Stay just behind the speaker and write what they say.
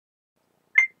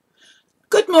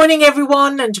Good morning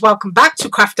everyone and welcome back to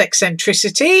Craft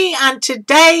Eccentricity, and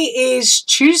today is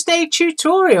Tuesday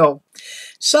tutorial.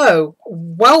 So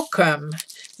welcome.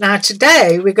 Now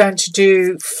today we're going to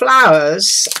do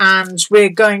flowers and we're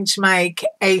going to make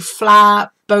a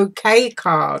flower bouquet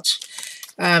card.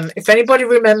 If anybody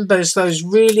remembers those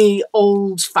really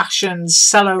old-fashioned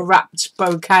cello wrapped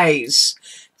bouquets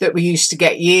that we used to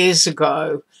get years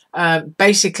ago,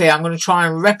 basically I'm going to try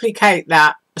and replicate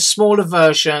that, a smaller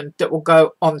version that will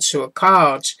go onto a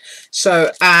card.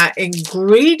 So our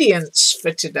ingredients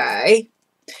for today,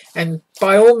 and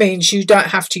by all means you don't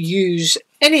have to use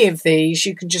any of these,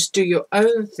 you can just do your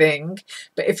own thing,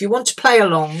 but if you want to play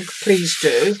along, please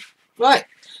do. Right,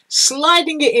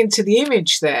 sliding it into the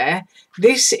image there,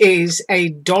 this is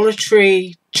a Dollar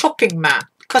Tree chopping mat,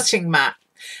 cutting mat,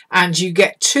 and you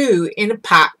get 2 in a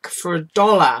pack for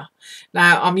 $1.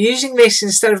 Now I'm using this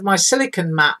instead of my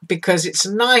silicone mat because it's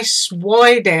a nice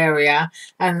wide area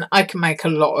and I can make a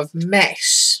lot of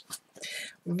mess.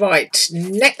 Right,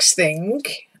 next thing,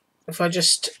 if I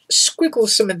just squiggle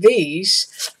some of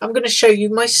these, I'm going to show you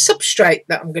my substrate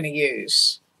that I'm going to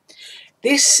use.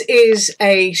 This is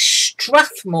a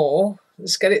Strathmore,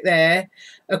 let's get it there,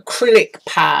 acrylic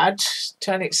pad.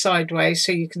 Turn it sideways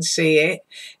so you can see it.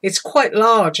 It's quite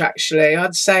large actually.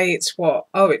 I'd say it's what?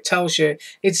 Oh, it tells you.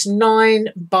 It's 9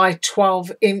 by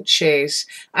 12 inches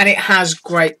and it has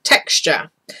great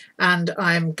texture. And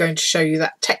I'm going to show you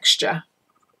that texture.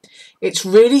 It's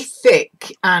really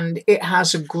thick and it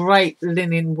has a great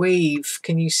linen weave.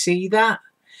 Can you see that?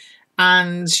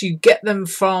 And you get them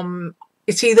from,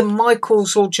 it's either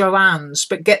Michael's or Joann's,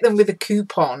 but get them with a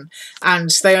coupon and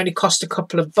they only cost a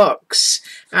couple of bucks.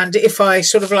 And if I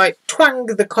sort of like twang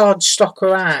the cardstock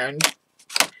around,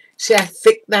 see how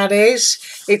thick that is?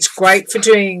 It's great for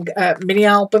doing mini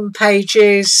album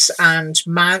pages and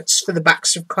mounts for the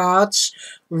backs of cards.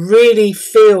 Really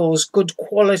feels good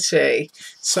quality.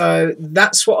 So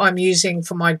that's what I'm using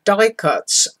for my die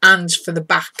cuts and for the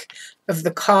back of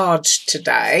the card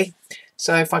today.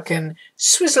 So if I can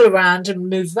swizzle around and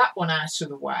move that one out of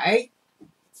the way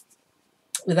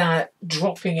without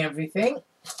dropping everything.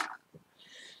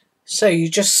 So you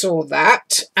just saw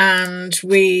that, and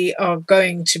we are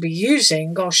going to be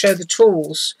using, I'll show the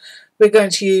tools. We're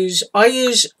going to use, I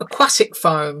use aquatic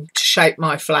foam to shape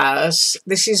my flowers.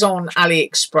 This is on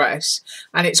Aliexpress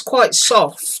and it's quite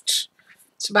soft.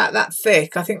 It's about that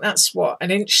thick. I think that's what,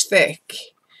 an inch thick.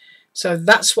 So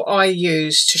that's what I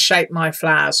use to shape my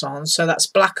flowers on. So that's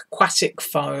black aquatic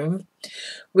foam.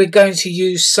 We're going to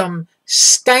use some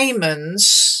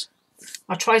stamens.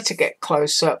 I try to get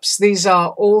close-ups. These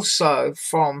are also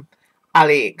from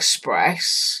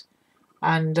AliExpress,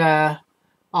 and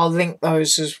I'll link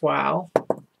those as well.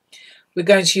 We're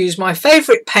going to use my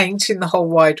favourite paint in the whole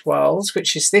wide world,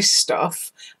 which is this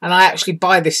stuff, and I actually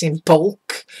buy this in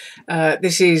bulk.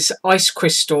 This is Ice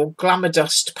Crystal Glamour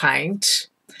Dust paint,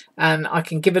 and I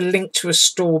can give a link to a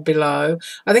store below.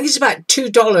 I think it's about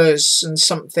 $2 and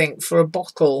something for a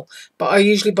bottle, but I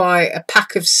usually buy a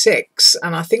pack of 6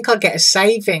 and I think I get a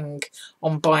saving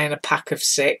on buying a pack of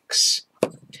 6.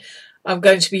 I'm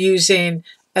going to be using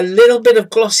a little bit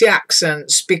of glossy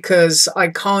accents because I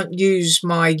can't use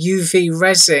my UV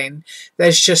resin.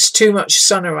 There's just too much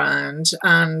sun around,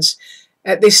 and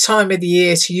at this time of the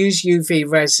year to use UV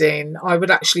resin, I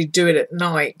would actually do it at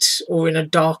night or in a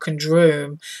darkened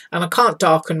room. And I can't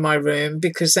darken my room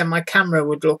because then my camera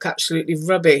would look absolutely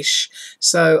rubbish.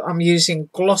 So I'm using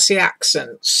glossy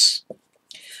accents.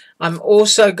 I'm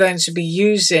also going to be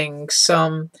using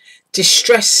some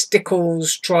Distress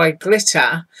Stickles dry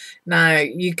glitter. Now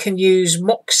you can use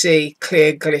Moxie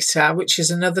clear glitter, which is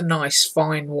another nice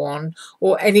fine one,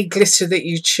 or any glitter that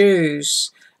you choose.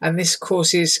 And this, of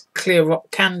course, is Clear Rock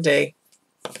Candy.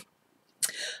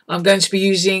 I'm going to be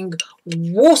using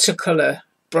watercolour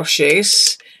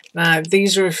brushes. Now,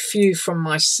 these are a few from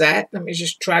my set. Let me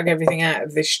just drag everything out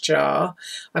of this jar.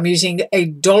 I'm using a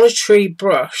Dollar Tree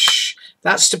brush.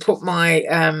 That's to put my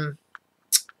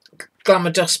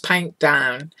Glamour Dust paint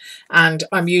down. And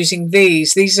I'm using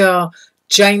these. These are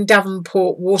Jane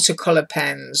Davenport watercolour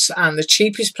pens, and the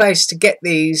cheapest place to get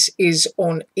these is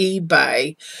on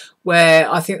eBay, where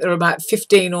I think they're about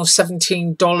 $15 or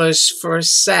 $17 for a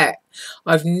set.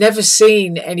 I've never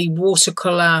seen any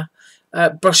watercolour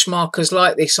brush markers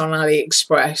like this on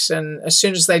AliExpress, and as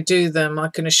soon as they do them, I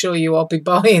can assure you I'll be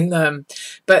buying them.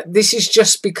 But this is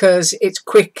just because it's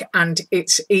quick and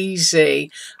it's easy.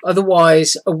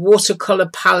 Otherwise, a watercolour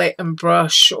palette and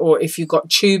brush, or if you've got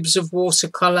tubes of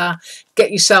watercolour,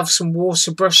 get yourself some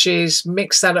water brushes,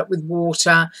 mix that up with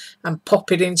water and pop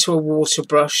it into a water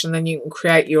brush, and then you can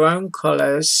create your own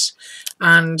colours.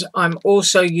 And I'm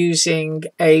also using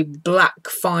a black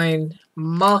fine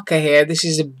marker here. This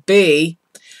is a B,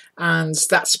 and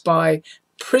that's by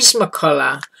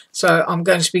Prismacolor. So I'm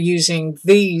going to be using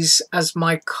these as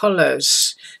my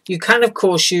colours. You can of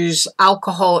course use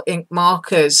alcohol ink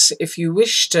markers if you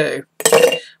wish to.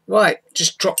 Right,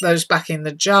 just drop those back in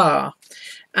the jar.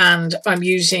 And I'm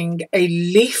using a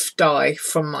leaf die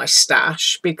from my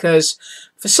stash because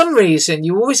for some reason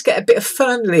you always get a bit of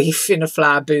fern leaf in a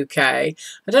flower bouquet.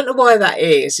 I don't know why that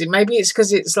is. Maybe it's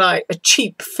because it's like a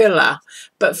cheap filler,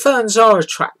 but ferns are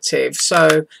attractive.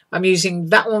 So I'm using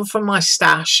that one from my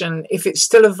stash, and if it's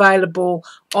still available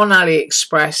on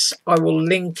Aliexpress, I will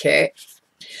link it.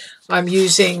 I'm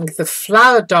using the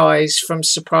flower dies from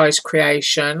Surprise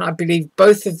Creation. I believe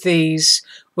both of these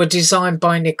were designed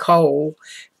by Nicole.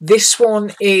 This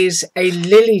one is a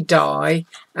lily die,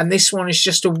 and this one is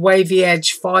just a wavy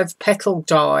edge 5-petal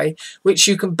die, which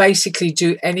you can basically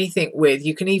do anything with.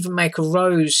 You can even make a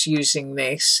rose using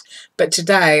this. But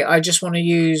today I just want to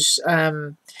use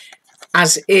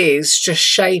as is, just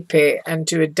shape it and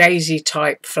do a daisy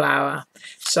type flower.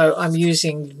 So I'm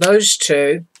using those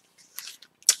two.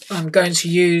 I'm going to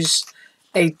use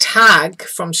a tag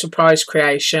from Surprise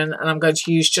Creation, and I'm going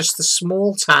to use just the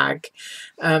small tag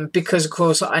because of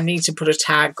course I need to put a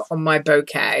tag on my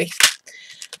bouquet.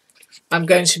 I'm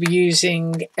going to be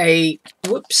using a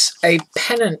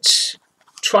pennant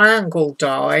triangle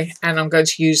die, and I'm going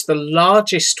to use the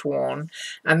largest one,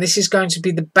 and this is going to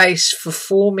be the base for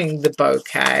forming the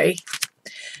bouquet.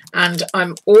 And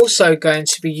I'm also going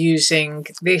to be using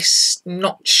this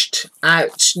notched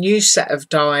out new set of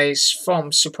dies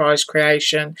from Surprise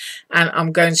Creation, and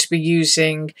I'm going to be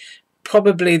using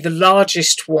probably the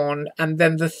largest one and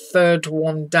then the third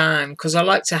one down because I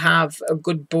like to have a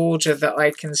good border that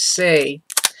I can see.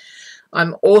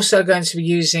 I'm also going to be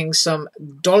using some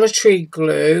Dollar Tree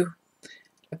glue,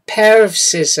 a pair of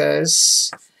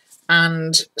scissors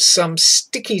and some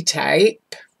sticky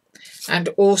tape, and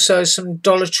also some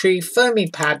Dollar Tree foamy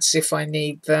pads if I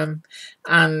need them,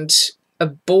 and a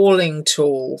balling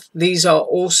tool. These are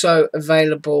also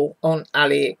available on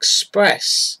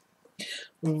AliExpress.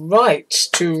 Right,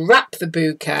 to wrap the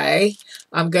bouquet,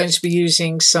 I'm going to be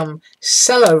using some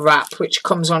cello wrap, which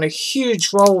comes on a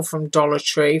huge roll from Dollar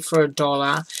Tree for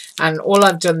 $1, and all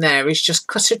I've done there is just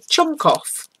cut a chunk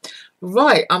off.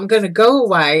 Right, I'm going to go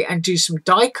away and do some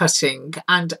die cutting,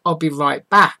 and I'll be right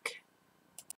back.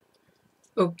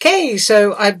 Okay,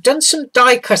 so I've done some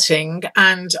die cutting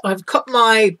and I've cut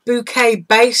my bouquet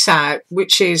base out,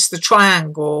 which is the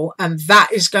triangle, and that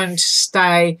is going to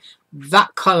stay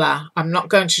that colour. I'm not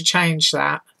going to change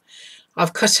that.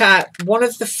 I've cut out one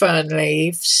of the fern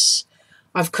leaves.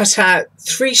 I've cut out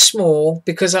 3 small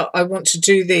because I want to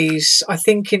do these, I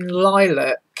think, in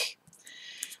lilac.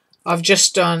 I've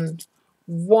just done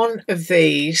one of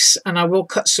these, and I will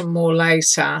cut some more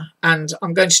later, and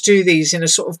I'm going to do these in a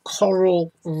sort of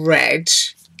coral red.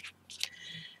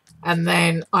 And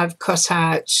then I've cut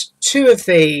out 2 of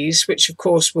these, which of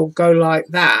course will go like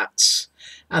that,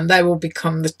 and they will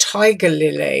become the tiger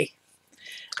lily.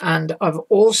 And I've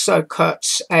also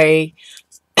cut a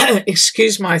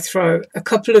excuse my throat, a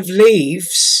couple of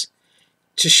leaves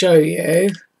to show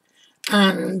you.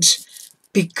 And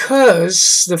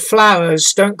because the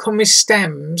flowers don't come with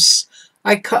stems,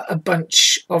 I cut a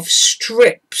bunch of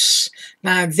strips.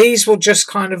 Now these will just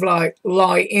kind of like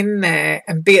lie in there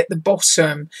and be at the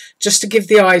bottom, just to give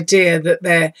the idea that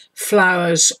they're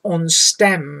flowers on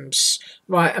stems.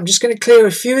 Right, I'm just going to clear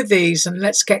a few of these and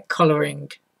let's get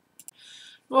colouring.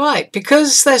 Right,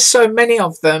 because there's so many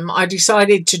of them, I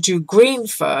decided to do green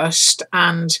first,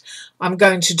 and I'm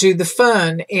going to do the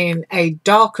fern in a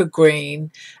darker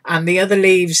green and the other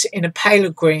leaves in a paler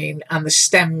green and the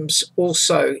stems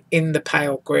also in the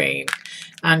pale green.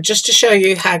 And just to show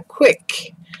you how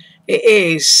quick it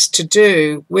is to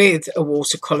do with a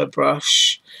watercolour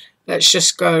brush, let's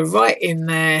just go right in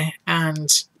there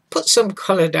and put some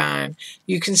colour down.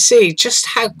 You can see just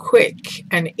how quick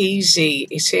and easy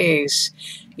it is.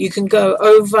 You can go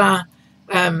over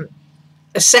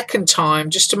a second time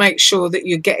just to make sure that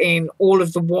you're getting all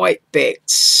of the white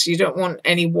bits. You don't want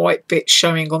any white bits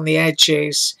showing on the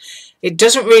edges. It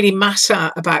doesn't really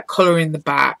matter about colouring the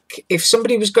back. If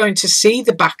somebody was going to see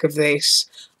the back of this,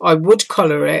 I would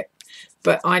colour it,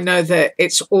 but I know that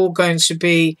it's all going to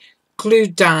be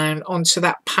glued down onto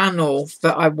that panel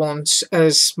that I want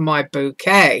as my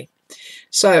bouquet.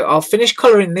 So I'll finish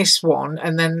colouring this one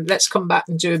and then let's come back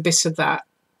and do a bit of that.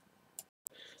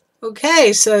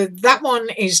 Okay, so that one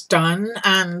is done,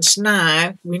 and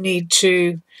now we need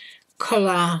to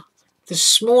colour the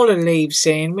smaller leaves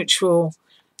in, which will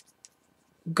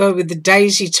go with the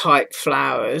daisy type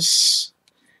flowers.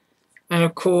 And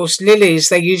of course, lilies,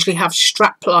 they usually have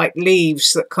strap-like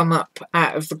leaves that come up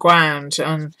out of the ground,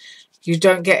 and you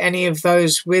don't get any of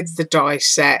those with the die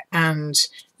set, and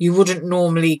you wouldn't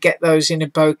normally get those in a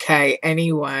bouquet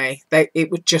anyway.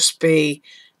 It would just be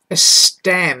a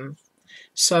stem.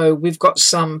 So we've got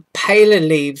some paler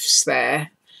leaves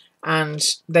there, and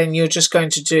then you're just going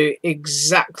to do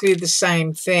exactly the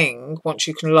same thing once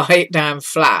you can lie it down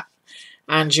flat.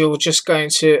 And you're just going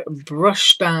to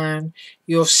brush down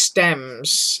your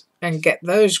stems and get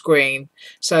those green.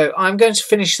 So I'm going to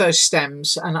finish those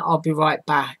stems and I'll be right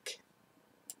back.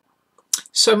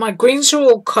 So my greens are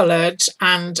all coloured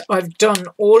and I've done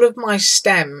all of my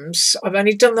stems. I've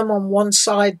only done them on one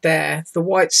side there. The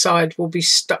white side will be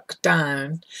stuck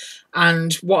down.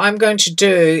 And what I'm going to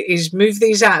do is move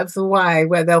these out of the way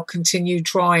where they'll continue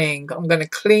drying. I'm going to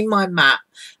clean my mat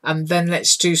and then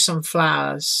let's do some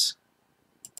flowers.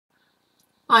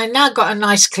 I now got a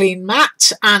nice clean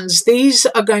mat, and these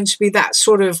are going to be that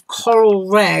sort of coral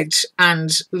red and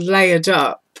layered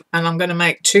up, and I'm going to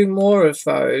make 2 more of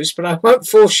those, but I won't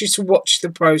force you to watch the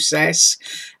process.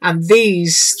 And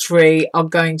these 3 are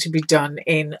going to be done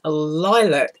in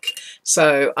lilac.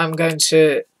 So I'm going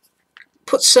to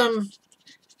put some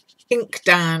ink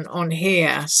down on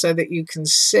here so that you can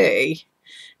see.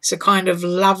 It's a kind of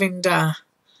lavender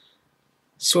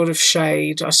sort of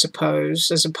shade, I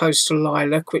suppose, as opposed to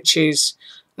lilac, which is,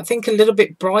 I think, a little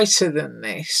bit brighter than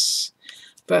this.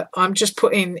 But I'm just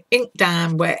putting ink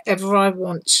down wherever I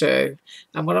want to.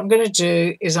 And what I'm going to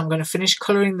do is I'm going to finish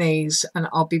colouring these and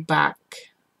I'll be back.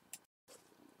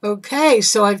 Okay,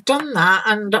 so I've done that,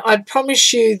 and I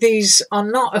promise you these are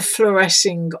not a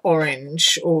fluorescing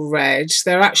orange or red.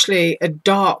 They're actually a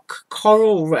dark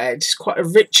coral red. It's quite a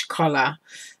rich colour.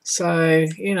 So,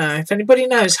 you know, if anybody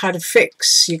knows how to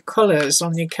fix your colours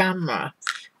on your camera,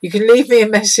 you can leave me a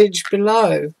message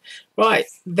below. Right,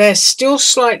 they're still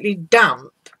slightly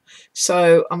damp,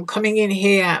 so I'm coming in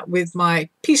here with my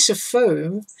piece of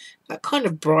foam. That kind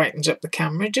of brightens up the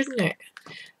camera, didn't it?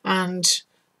 And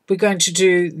we're going to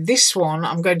do this one.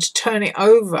 I'm going to turn it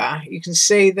over. You can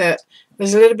see that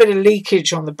there's a little bit of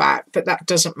leakage on the back, but that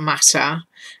doesn't matter.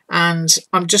 And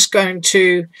I'm just going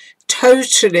to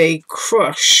totally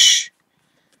crush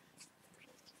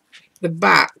the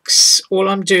backs. All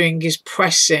I'm doing is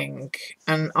pressing,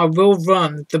 and I will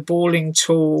run the balling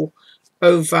tool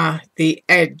over the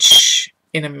edge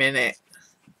in a minute.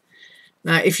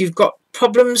 Now, if you've got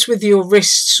problems with your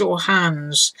wrists or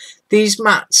hands, these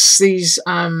mats, these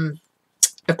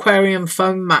aquarium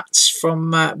foam mats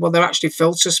from, well, they're actually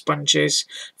filter sponges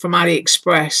from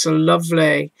Aliexpress, are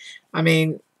lovely. I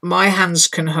mean, my hands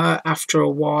can hurt after a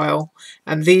while,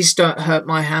 and these don't hurt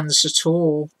my hands at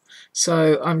all.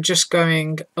 So I'm just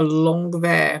going along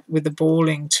there with the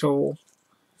balling tool,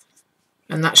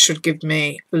 and that should give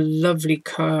me a lovely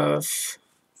curve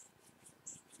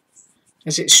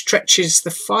as it stretches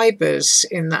the fibres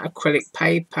in that acrylic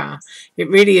paper. It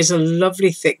really is a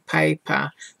lovely thick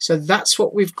paper. So that's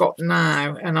what we've got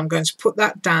now, and I'm going to put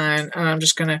that down, and I'm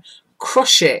just going to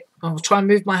crush it. I'll try and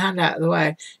move my hand out of the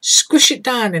way. Squish it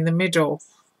down in the middle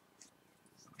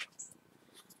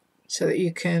so that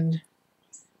you can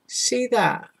see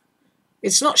that.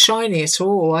 It's not shiny at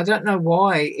all. I don't know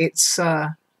why it's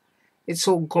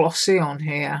all glossy on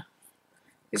here.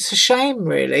 It's a shame,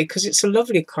 really, because it's a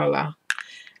lovely colour.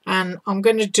 And I'm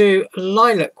going to do a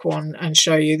lilac one and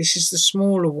show you. This is the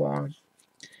smaller one.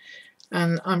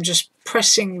 And I'm just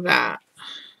pressing that.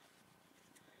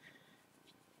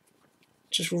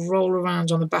 Just roll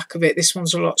around on the back of it. This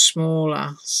one's a lot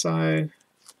smaller, so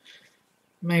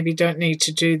maybe don't need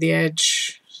to do the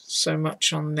edge so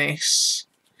much on this.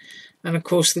 And of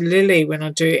course the lily, when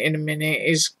I do it in a minute,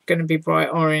 is going to be bright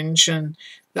orange, and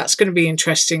that's going to be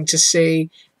interesting to see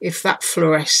if that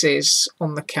fluoresces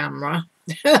on the camera.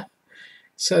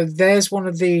 So there's one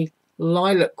of the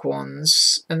lilac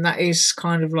ones, and that is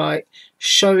kind of like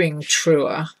showing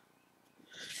truer.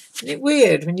 Isn't it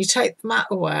weird when you take the mat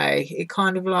away? It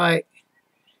kind of like,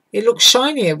 it looks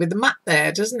shinier with the mat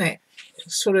there, doesn't it?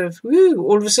 Sort of, woo,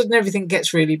 all of a sudden everything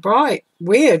gets really bright.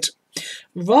 Weird.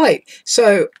 Right,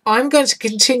 so I'm going to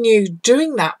continue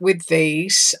doing that with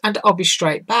these, and I'll be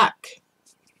straight back.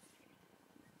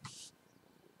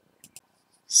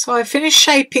 So I finished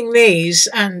shaping these,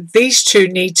 and these two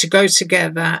need to go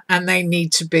together and they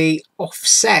need to be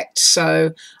offset.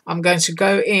 So I'm going to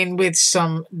go in with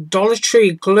some Dollar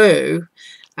Tree glue,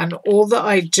 and all that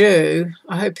I do,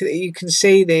 I hope that you can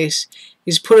see this,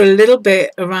 is put a little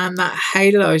bit around that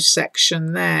halo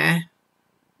section there.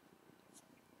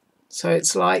 So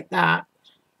it's like that.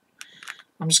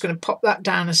 I'm just going to pop that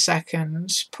down a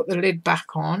second, put the lid back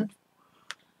on,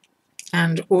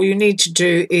 and all you need to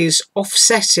do is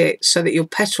offset it so that your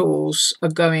petals are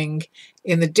going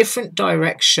in the different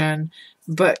direction,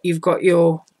 but you've got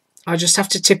your, I just have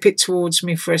to tip it towards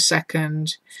me for a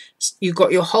second. You've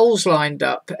got your holes lined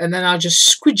up, and then I'll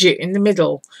just squidge it in the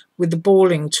middle with the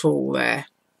balling tool there.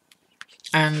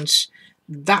 And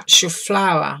that's your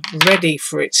flower ready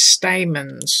for its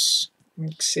stamens. You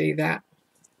can see that.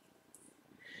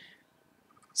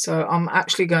 So I'm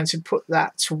actually going to put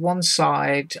that to one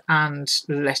side and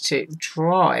let it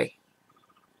dry.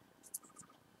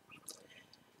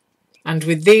 And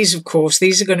with these, of course,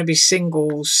 these are going to be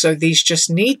singles, so these just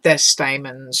need their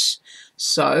stamens.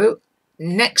 So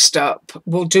next up,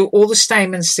 we'll do all the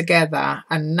stamens together,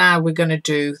 and now we're going to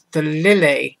do the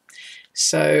lily.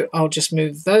 So I'll just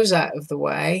move those out of the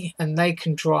way, and they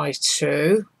can dry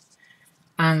too.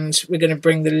 And we're going to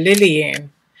bring the lily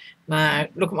in. Now,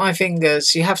 look at my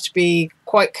fingers. You have to be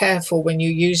quite careful when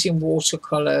you're using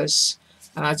watercolours.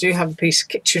 And I do have a piece of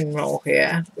kitchen roll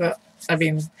here, but I've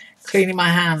been cleaning my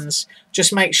hands.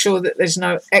 Just make sure that there's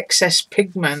no excess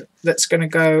pigment that's going to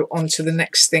go onto the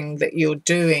next thing that you're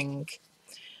doing.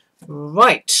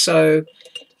 Right, so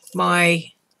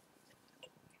my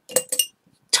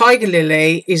tiger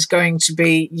lily is going to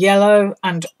be yellow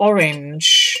and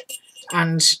orange.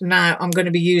 And now I'm going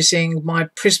to be using my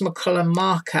Prismacolor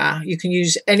marker. You can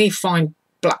use any fine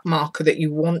black marker that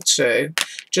you want to.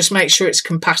 Just make sure it's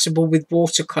compatible with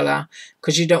watercolor,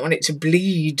 because you don't want it to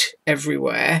bleed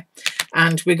everywhere.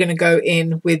 And we're going to go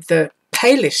in with the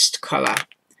palest color.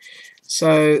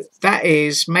 So that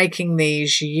is making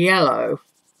these yellow.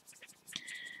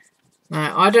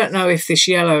 Now, I don't know if this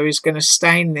yellow is going to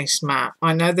stain this matte.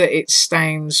 I know that it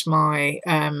stains my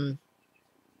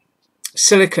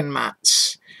silicone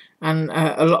mattes, and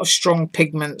a lot of strong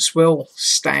pigments will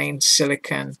stain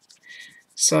silicone.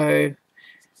 So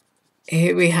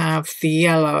here we have the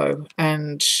yellow,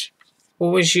 and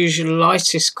always use your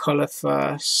lightest colour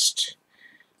first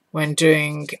when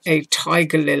doing a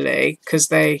tiger lily, because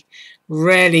they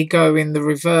rarely go in the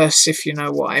reverse, if you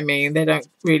know what I mean. They don't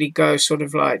really go sort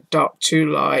of like dark to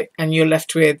light, and you're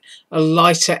left with a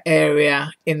lighter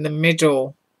area in the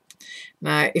middle.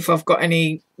 Now, if I've got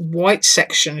any white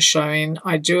sections showing,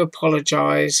 I do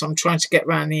apologise. I'm trying to get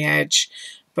around the edge,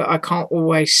 but I can't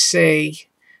always see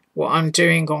what I'm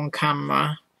doing on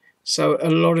camera. So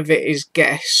a lot of it is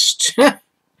guessed.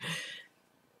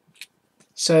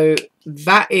 So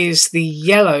that is the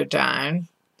yellow down.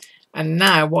 And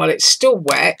now, while it's still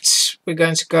wet, we're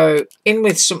going to go in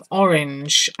with some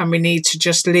orange, and we need to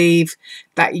just leave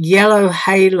that yellow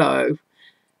halo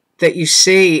that you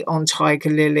see on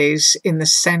tiger lilies in the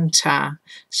center.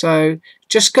 So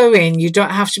just go in. You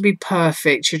don't have to be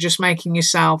perfect. You're just making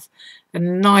yourself a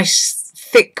nice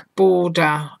thick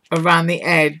border around the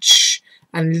edge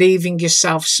and leaving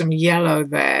yourself some yellow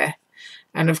there.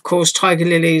 And of course, tiger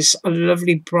lilies are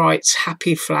lovely, bright,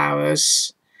 happy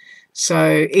flowers.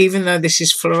 So even though this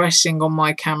is fluorescing on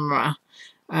my camera,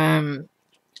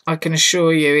 I can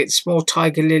assure you it's more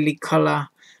tiger lily colour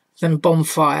than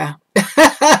bonfire.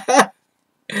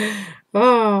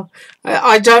 Oh,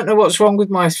 I don't know what's wrong with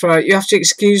my throat. You have to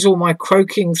excuse all my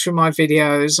croaking through my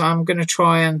videos. I'm going to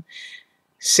try and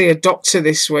see a doctor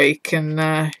this week and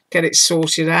get it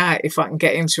sorted out, if I can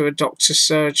get into a doctor's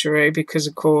surgery, because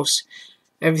of course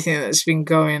everything that's been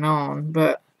going on.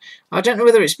 But I don't know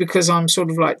whether it's because I'm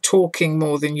sort of like talking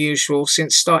more than usual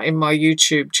since starting my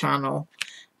YouTube channel.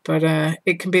 But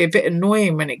it can be a bit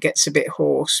annoying when it gets a bit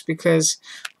hoarse, because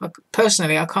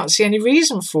personally I can't see any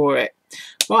reason for it.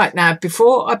 Right, now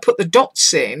before I put the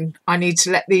dots in, I need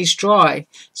to let these dry.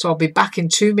 So I'll be back in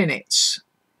 2 minutes.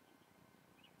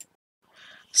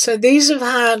 So these have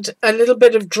had a little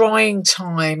bit of drying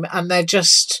time, and they're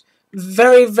just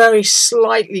very, very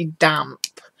slightly damp.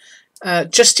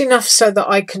 Just enough so that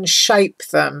I can shape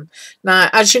them. Now,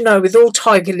 as you know, with all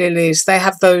tiger lilies, they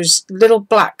have those little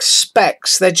black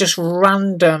specks. They're just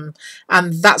random,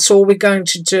 and that's all we're going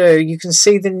to do. You can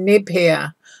see the nib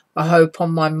here, I hope,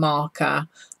 on my marker.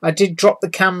 I did drop the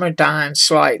camera down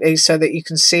slightly so that you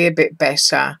can see a bit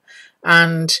better.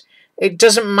 And it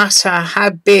doesn't matter how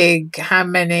big, how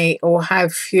many, or how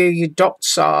few your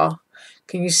dots are.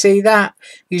 Can you see that?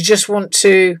 You just want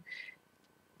to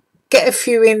get a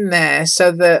few in there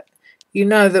so that you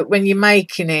know that when you're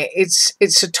making it,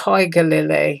 it's a tiger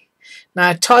lily.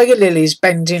 Now, tiger lilies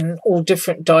bend in all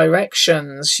different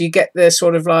directions. You get the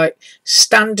sort of like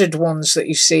standard ones that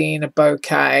you see in a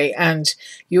bouquet, and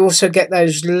you also get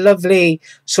those lovely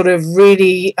sort of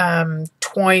really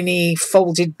twiny,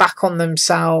 folded back on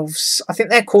themselves. I think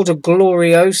they're called a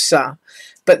gloriosa.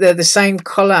 but they're the same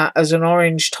colour as an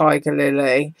orange tiger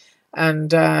lily,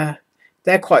 and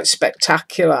they're quite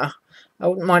spectacular. I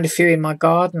wouldn't mind a few in my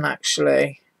garden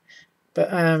actually,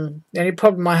 but the only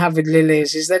problem I have with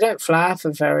lilies is they don't flower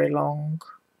for very long.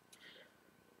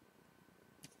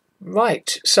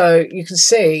 Right, so you can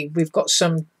see we've got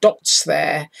some dots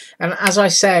there, and as I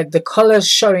said, the colours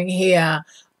showing here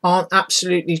aren't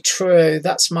absolutely true.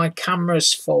 That's my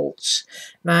camera's fault.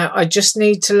 Now I just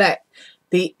need to let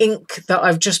the ink that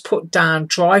I've just put down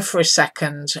dry for a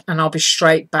second, and I'll be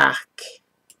straight back.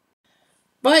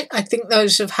 Right, I think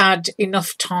those have had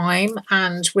enough time,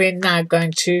 and we're now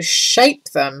going to shape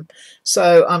them.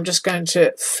 So I'm just going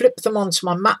to flip them onto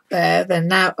my mat there. They're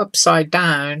now upside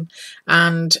down,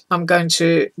 and I'm going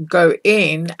to go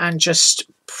in and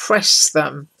just press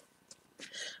them.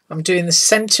 I'm doing the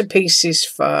centre pieces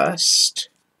first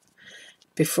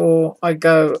before I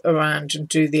go around and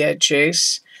do the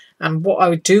edges. And what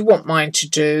I do want mine to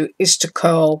do is to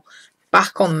curl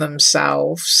back on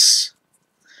themselves.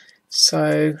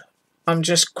 So I'm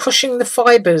just crushing the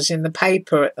fibres in the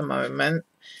paper at the moment,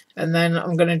 and then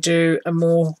I'm going to do a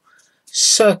more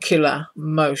circular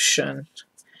motion.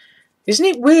 Isn't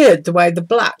it weird the way the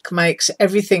black makes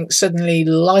everything suddenly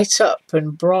light up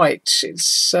and bright?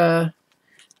 It's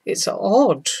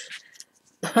odd.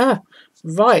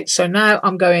 Right, so now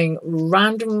I'm going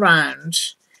round and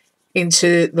round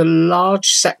into the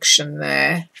large section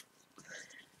there,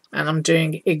 and I'm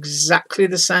doing exactly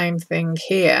the same thing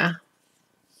here,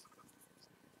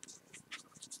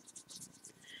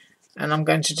 and I'm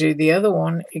going to do the other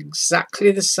one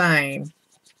exactly the same.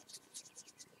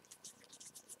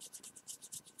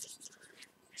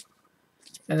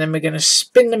 And then we're going to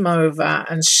spin them over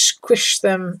and squish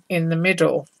them in the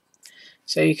middle.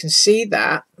 So you can see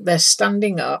that they're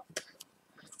standing up.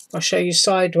 I'll show you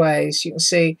sideways. You can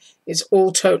see it's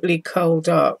all totally curled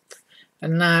up.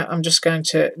 And now I'm just going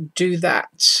to do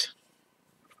that.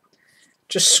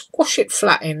 Just squash it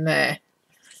flat in there.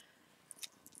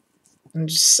 And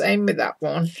just same with that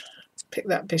one. Pick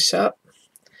that bit up.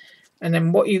 And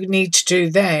then what you need to do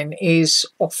then is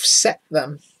offset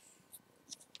them,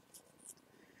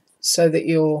 so that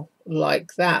you're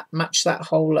like that, match that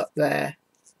hole up there.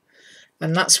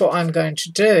 And that's what I'm going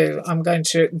to do. I'm going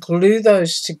to glue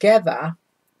those together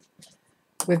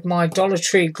with my Dollar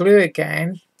Tree glue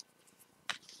again.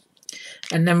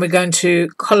 And then we're going to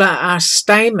colour our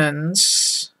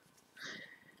stamens,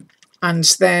 and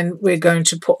then we're going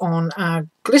to put on our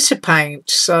glitter paint.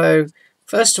 So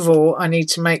first of all, I need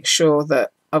to make sure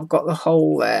that I've got the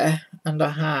hole there, and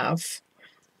I have,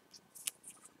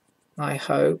 I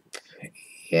hope.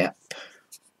 Yep.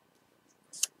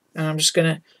 And I'm just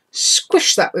going to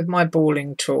squish that with my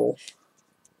balling tool.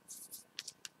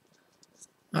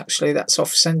 Actually, that's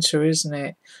off centre, isn't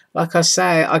it? Like I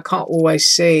say, I can't always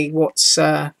see what's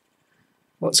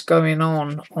going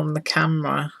on the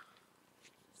camera.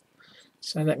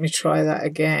 So let me try that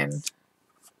again.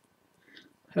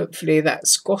 Hopefully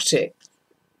that's got it.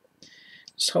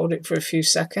 Just hold it for a few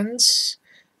seconds.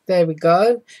 There we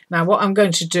go. Now what I'm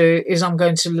going to do is I'm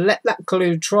going to let that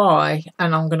glue dry,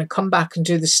 and I'm going to come back and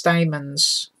do the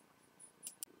stamens.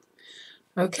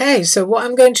 Okay, so what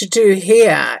I'm going to do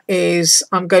here is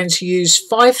I'm going to use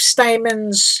 5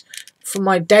 stamens for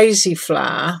my daisy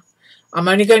flower. I'm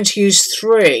only going to use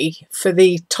 3 for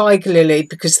the tiger lily,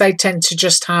 because they tend to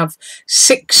just have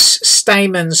 6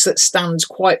 stamens that stand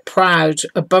quite proud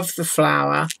above the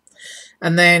flower.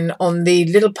 And then on the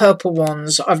little purple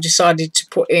ones, I've decided to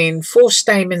put in 4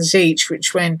 stamens each,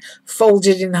 which when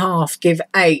folded in half give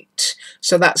 8.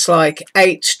 So that's like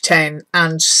 8, 10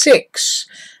 and 6.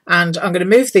 And I'm going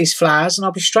to move these flowers, and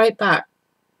I'll be straight back.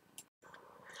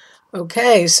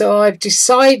 Okay, so I've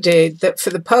decided that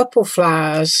for the purple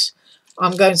flowers,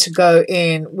 I'm going to go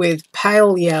in with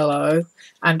pale yellow,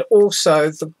 and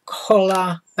also the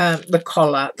coral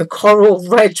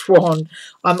red one.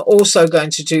 I'm also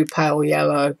going to do pale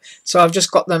yellow. So I've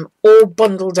just got them all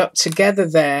bundled up together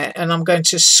there, and I'm going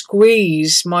to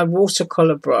squeeze my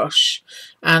watercolour brush,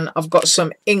 and I've got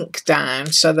some ink down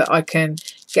so that I can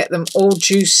get them all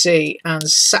juicy and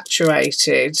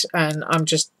saturated, and I'm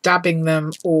just dabbing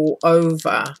them all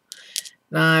over.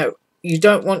 Now you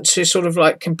don't want to sort of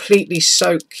like completely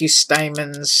soak your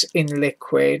stamens in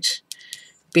liquid,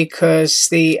 because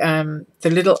the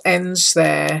little ends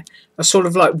there are sort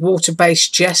of like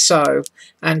water-based gesso,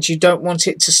 and you don't want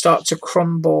it to start to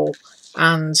crumble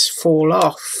and fall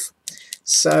off.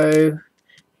 So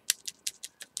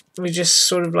we're just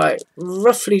sort of like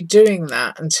roughly doing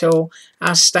that until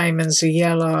our stamens are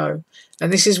yellow.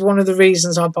 And this is one of the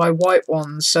reasons I buy white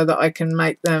ones, so that I can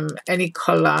make them any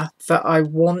colour that I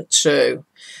want to.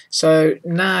 So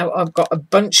now I've got a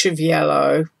bunch of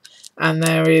yellow, and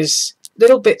there is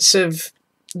little bits of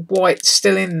white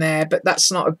still in there, but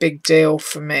that's not a big deal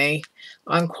for me.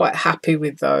 I'm quite happy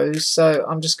with those. So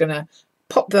I'm just going to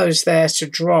pop those there to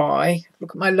dry.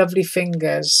 Look at my lovely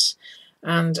fingers.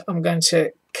 And I'm going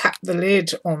to cap the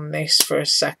lid on this for a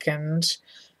second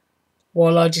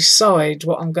while I decide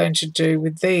what I'm going to do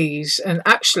with these. And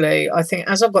actually, I think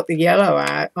as I've got the yellow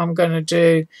out, I'm going to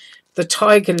do the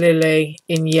tiger lily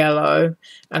in yellow.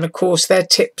 And of course, their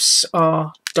tips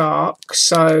are dark,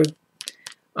 so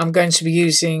I'm going to be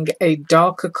using a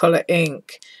darker colour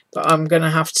ink, but I'm going to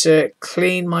have to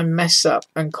clean my mess up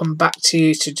and come back to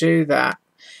you to do that,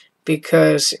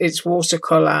 because it's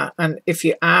watercolour, and if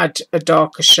you add a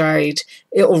darker shade,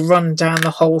 it'll run down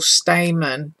the whole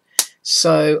stamen.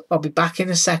 So I'll be back in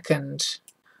a second.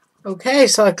 Okay,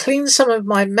 so I cleaned some of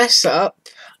my mess up,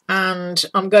 and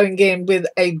I'm going in with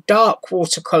a dark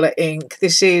watercolour ink.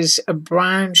 This is a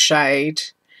brown shade,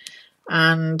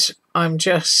 and I'm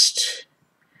just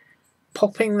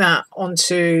popping that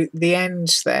onto the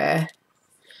ends there.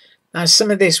 Now some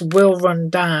of this will run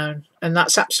down, and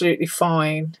that's absolutely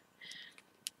fine,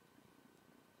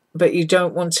 but you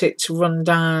don't want it to run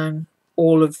down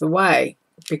all of the way,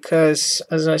 because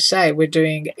as I say, we're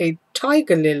doing a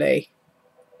tiger lily.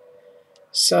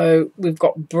 So we've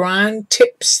got brown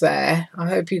tips there. I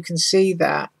hope you can see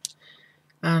that.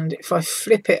 And if I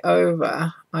flip it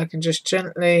over, I can just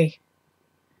gently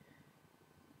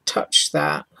touch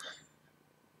that.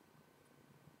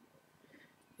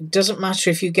 It doesn't matter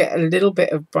if you get a little bit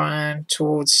of brown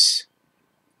towards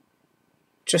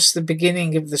just the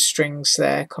beginning of the strings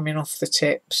there coming off the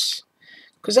tips,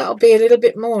 because that'll be a little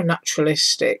bit more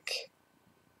naturalistic.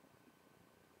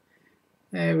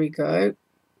 There we go.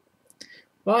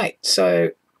 Right,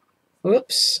 so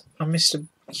whoops, I missed a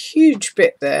huge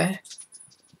bit there.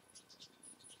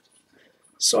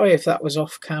 Sorry if that was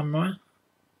off camera.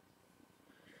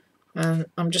 And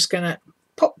I'm just going to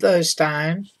pop those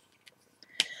down.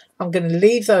 I'm going to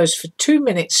leave those for 2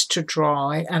 minutes to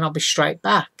dry, and I'll be straight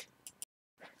back.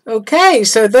 Okay,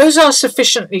 so those are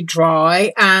sufficiently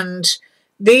dry, and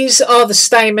these are the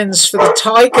stamens for the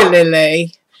tiger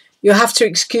lily. You'll have to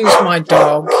excuse my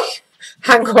dog.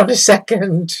 Hang on a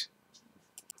second.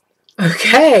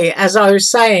 Okay, as I was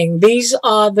saying, these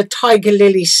are the tiger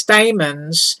lily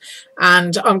stamens,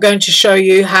 and I'm going to show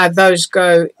you how those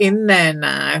go in there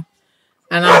now.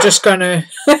 And I'm just going to...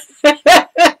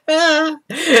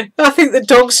 I think the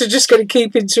dogs are just going to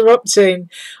keep interrupting.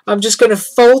 I'm just going to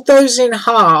fold those in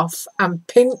half and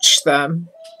pinch them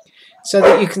so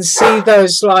that you can see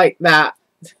those like that.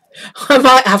 I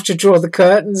might have to draw the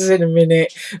curtains in a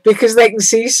minute, because they can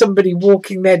see somebody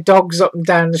walking their dogs up and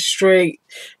down the street,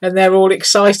 and they're all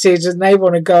excited and they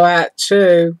want to go out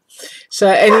too. So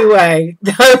anyway,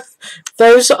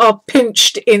 those are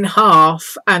pinched in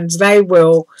half, and they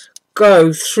will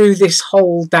go through this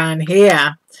hole down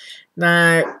here.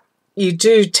 Now you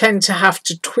do tend to have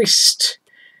to twist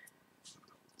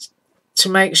to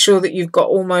make sure that you've got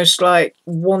almost like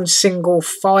one single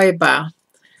fibre.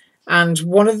 And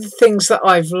one of the things that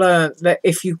I've learned, that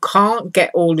if you can't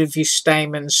get all of your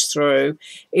stamens through,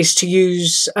 is to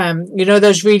use you know,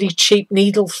 those really cheap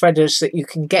needle threaders that you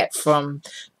can get from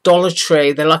Dollar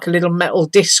Tree. They're like a little metal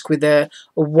disc with a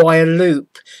wire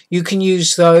loop. You can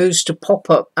use those to pop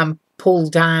up and pull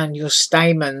down your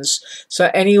stamens.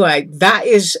 So anyway, that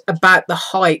is about the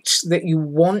height that you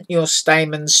want your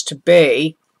stamens to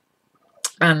be.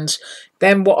 And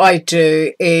then what I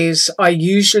do is I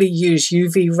usually use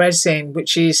UV resin,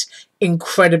 which is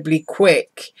incredibly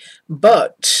quick,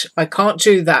 but I can't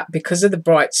do that because of the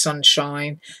bright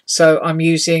sunshine. So I'm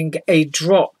using a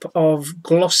drop of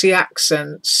glossy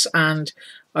accents, and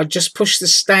I just push the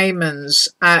stamens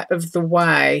out of the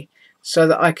way so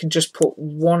that I can just put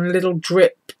one little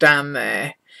drip down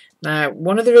there. Now,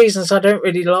 one of the reasons I don't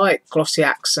really like glossy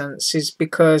accents is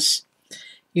because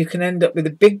you can end up with a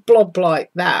big blob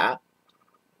like that,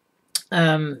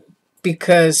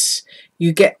 because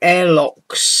you get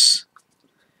airlocks.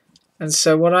 And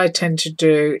so what I tend to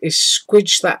do is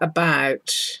squidge that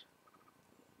about,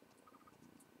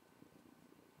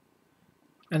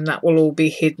 and that will all be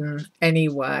hidden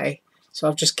anyway. So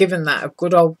I've just given that a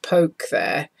good old poke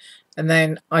there, and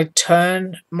then I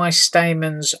turn my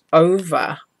stamens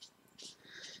over.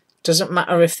 Doesn't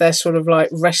matter if they're sort of like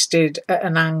rested at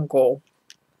an angle.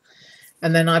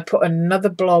 And then I put another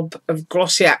blob of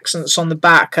glossy accents on the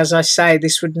back. As I say,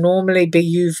 this would normally be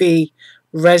UV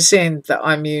resin that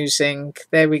I'm using.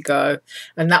 There we go.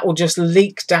 And that will just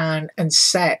leak down and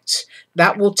set.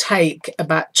 That will take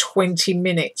about 20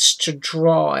 minutes to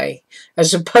dry,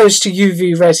 as opposed to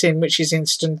UV resin, which is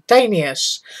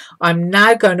instantaneous. I'm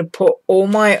now going to put all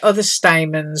my other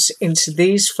stamens into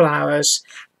these flowers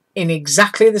in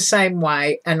exactly the same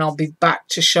way, and I'll be back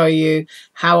to show you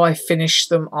how I finish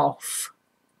them off.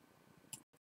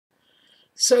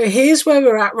 So here's where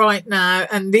we're at right now,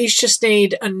 and these just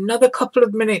need another couple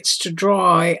of minutes to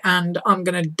dry, and I'm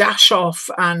going to dash off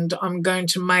and I'm going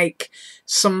to make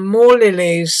some more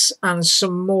lilies and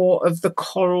some more of the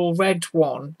coral red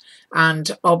one,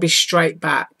 and I'll be straight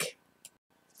back.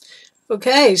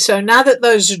 Okay, so now that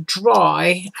those are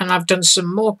dry and I've done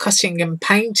some more cutting and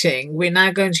painting, we're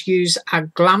now going to use our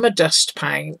Glamour Dust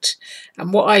paint.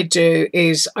 And what I do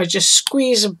is I just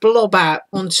squeeze a blob out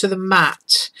onto the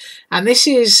mat. And this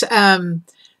is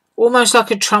almost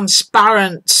like a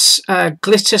transparent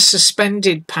glitter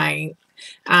suspended paint.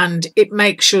 And it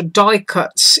makes your die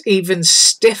cuts even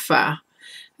stiffer.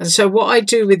 And so what I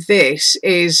do with this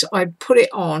is I put it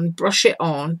on, brush it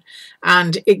on,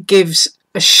 and it gives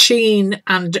a sheen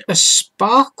and a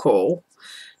sparkle.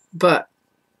 But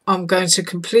I'm going to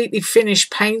completely finish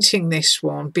painting this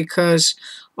one because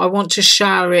I want to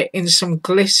shower it in some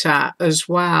glitter as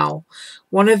well.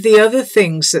 One of the other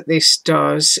things that this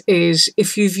does is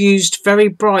if you've used very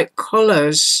bright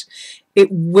colours, it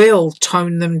will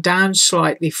tone them down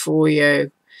slightly for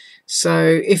you.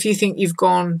 So if you think you've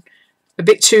gone a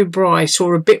bit too bright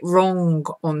or a bit wrong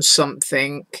on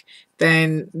something,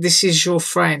 then this is your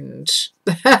friend.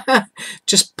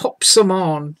 Just pop some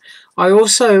on. I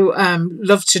also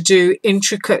love to do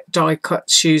intricate die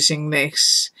cuts using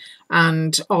this,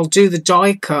 and I'll do the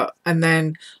die cut and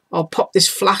then I'll pop this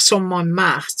flat on my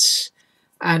mat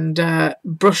and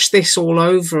brush this all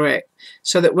over it,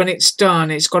 so that when it's done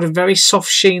it's got a very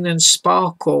soft sheen and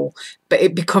sparkle, but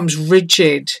it becomes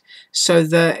rigid, so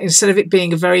that instead of it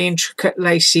being a very intricate,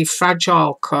 lacy,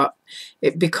 fragile cut,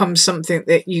 it becomes something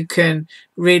that you can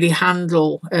really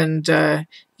handle and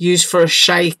use for a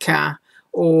shaker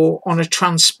or on a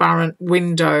transparent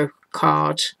window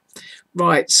card.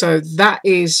 Right, so that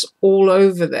is all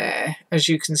over there, as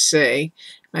you can see.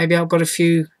 Maybe I've got a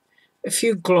few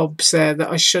globs there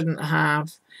that I shouldn't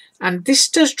have. And this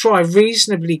does dry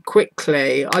reasonably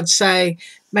quickly. I'd say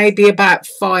maybe about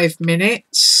 5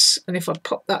 minutes. And if I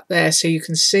pop that there so you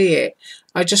can see it,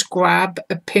 I just grab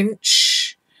a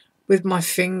pinch with my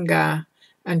finger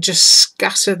and just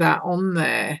scatter that on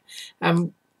there.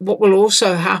 And what will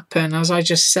also happen, as I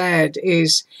just said,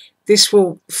 is this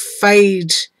will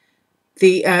fade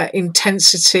the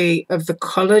intensity of the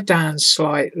colour down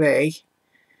slightly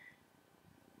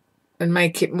and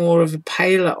make it more of a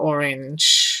paler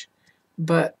orange.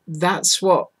 But that's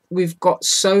what we've got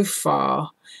so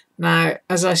far. Now,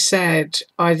 as I said,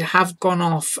 I have gone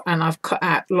off and I've cut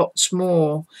out lots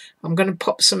more. I'm going to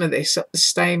pop some of this up the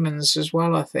stamens as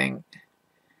well, I think.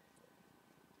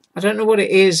 I don't know what it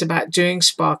is about doing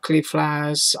sparkly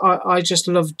flowers. I just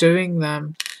love doing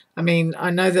them. I mean,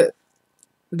 I know that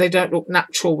they don't look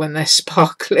natural when they're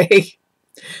sparkly,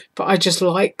 but I just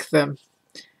like them.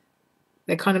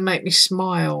 They kind of make me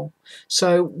smile.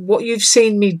 So what you've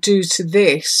seen me do to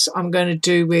this, I'm going to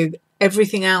do with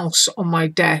everything else on my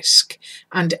desk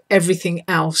and everything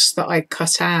else that I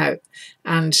cut out,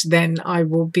 and then I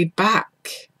will be back.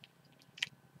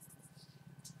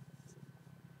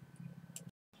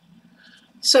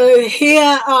 So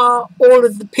here are all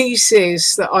of the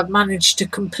pieces that I've managed to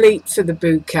complete for the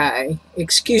bouquet.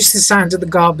 Excuse the sound of the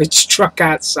garbage truck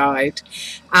outside.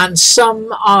 And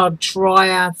some are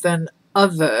drier than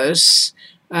others.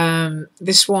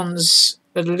 This one's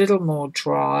a little more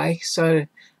dry, so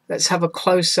let's have a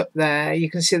close-up there. You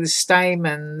can see the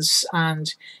stamens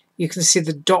and you can see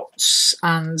the dots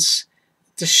and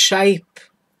the shape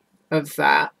of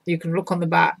that. You can look on the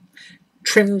back.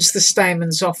 Trims the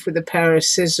stamens off with a pair of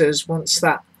scissors once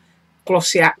that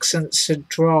glossy accents had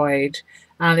dried,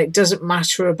 and it doesn't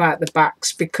matter about the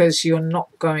backs because you're not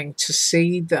going to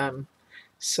see them.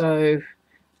 So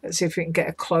let's see if we can get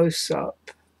a close-up.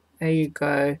 There you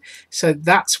go. So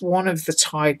that's one of the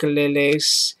tiger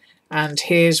lilies, and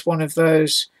here's one of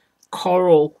those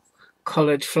coral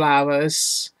coloured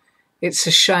flowers. It's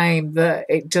a shame that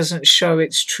it doesn't show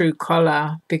its true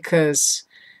colour, because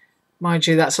mind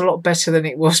you, that's a lot better than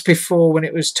it was before when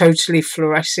it was totally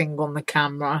fluorescing on the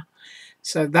camera.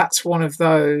 So that's one of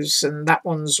those, and that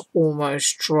one's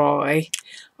almost dry.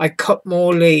 I cut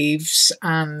more leaves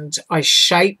and I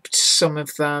shaped some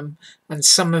of them, and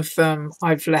some of them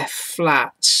I've left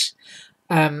flat.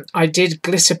 I did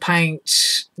glitter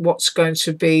paint what's going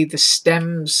to be the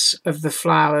stems of the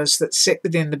flowers that sit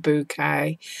within the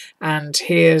bouquet, and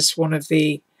here's one of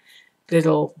the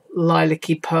little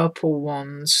lilac-y purple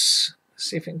ones. Let's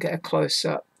see if we can get a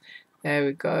close-up. There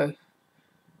we go.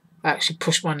 I actually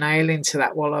pushed my nail into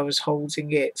that while I was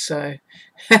holding it, so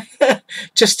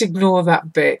just ignore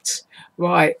that bit.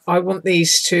 Right, I want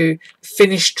these to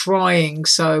finish drying,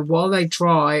 so while they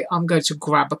dry, I'm going to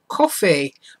grab a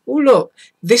coffee. Oh, look,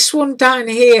 this one down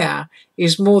here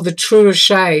is more the truer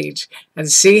shade,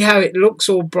 and see how it looks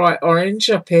all bright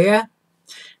orange up here?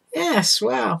 Yes,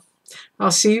 well, I'll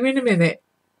see you in a minute.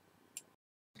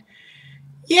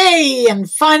 Yay, and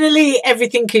finally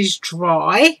everything is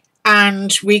dry,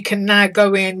 and we can now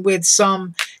go in with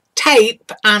some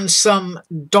tape and some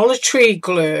Dollar Tree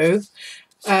glue.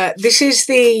 This is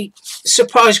the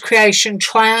Surprise Creation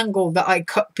triangle that I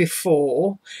cut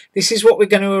before. This is what we're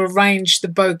going to arrange the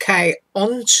bouquet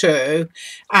onto,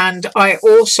 and I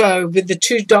also, with the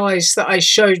two dies that I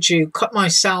showed you, cut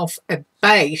myself a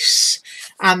base,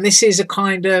 and this is a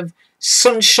kind of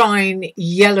sunshine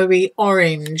yellowy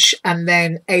orange and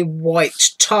then a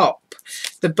white top.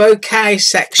 The bouquet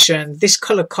section, this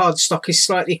colour cardstock is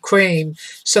slightly cream,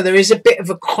 so there is a bit of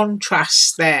a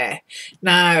contrast there.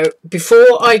 Now,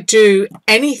 before I do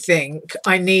anything,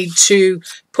 I need to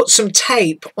put some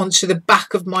tape onto the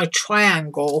back of my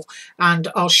triangle, and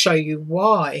I'll show you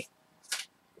why.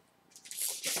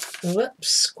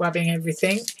 Whoops, grabbing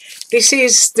everything. This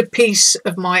is the piece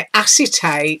of my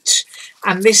acetate,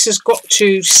 and this has got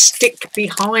to stick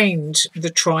behind the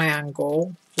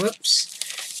triangle. Whoops.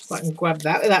 I can grab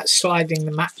that without sliding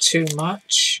the mat too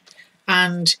much,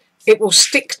 and it will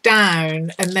stick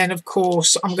down, and then of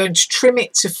course I'm going to trim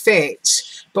it to fit,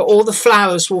 but all the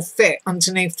flowers will fit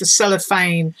underneath the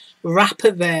cellophane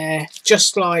wrapper there,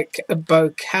 just like a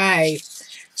bouquet.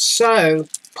 So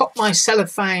pop my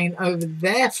cellophane over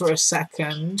there for a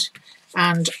second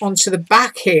and onto the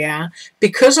back here,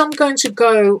 because I'm going to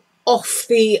go off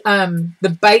the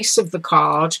base of the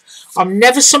card. I'm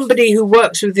never somebody who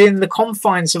works within the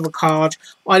confines of a card.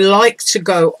 I like to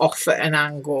go off at an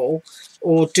angle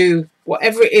or do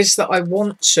whatever it is that I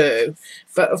want to,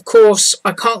 but of course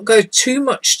I can't go too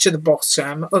much to the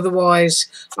bottom, otherwise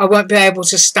I won't be able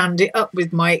to stand it up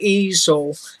with my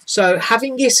easel. So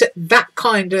having it at that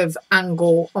kind of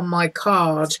angle on my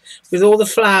card with all the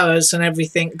flowers and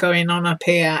everything going on up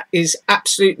here is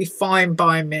absolutely fine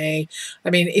by me. I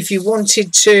mean, if you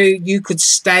wanted to, you could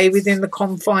stay within the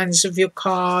confines of your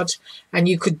card and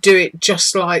you could do it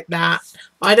just like that.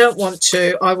 I don't want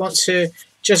to. I want to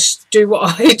just do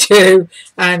what I do,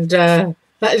 and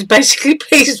that is basically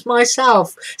please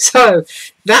myself. So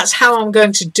that's how I'm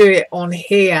going to do it on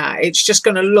here. It's just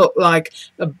going to look like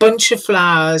a bunch of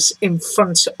flowers in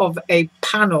front of a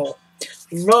panel.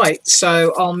 Right,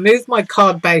 so I'll move my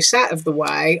card base out of the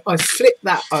way. I flip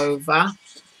that over,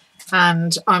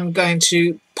 and I'm going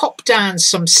to pop down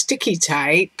some sticky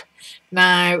tape.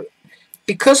 Now,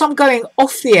 because I'm going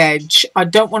off the edge, I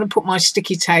don't want to put my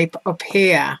sticky tape up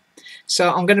here.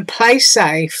 So I'm going to play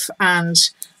safe, and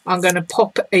I'm going to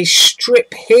pop a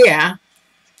strip here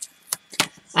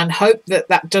and hope that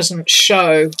that doesn't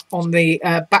show on the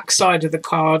back side of the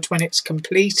card when it's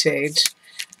completed.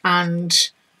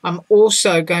 And I'm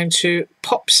also going to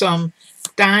pop some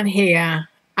down here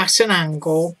at an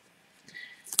angle,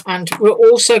 and we're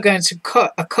also going to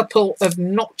cut a couple of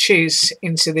notches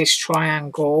into this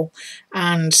triangle,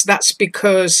 and that's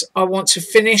because I want to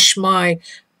finish my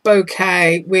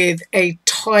bouquet with a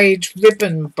tied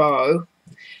ribbon bow.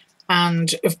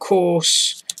 And of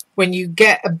course, when you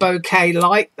get a bouquet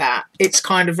like that, it's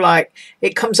kind of like,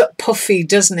 it comes up puffy,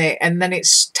 doesn't it? And then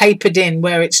it's tapered in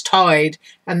where it's tied,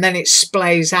 and then it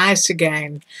splays out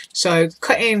again. So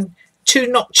cutting two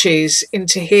notches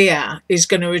into here is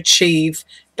going to achieve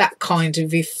that kind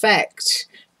of effect.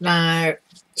 Now,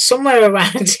 somewhere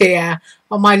around here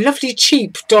are my lovely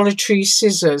cheap Dollar Tree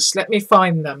scissors. Let me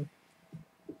find them.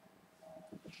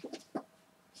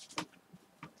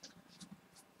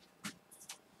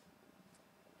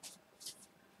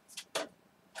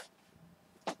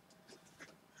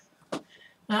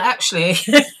 Actually,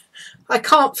 I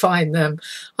can't find them.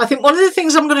 I think one of the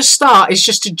things I'm going to start is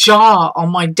just a jar on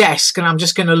my desk, and I'm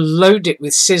just going to load it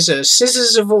with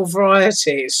scissors of all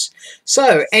varieties.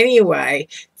 So anyway,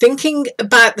 thinking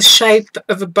about the shape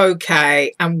of a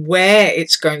bouquet and where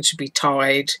it's going to be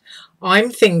tied, I'm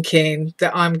thinking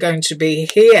that I'm going to be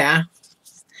here.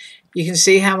 You can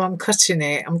see how I'm cutting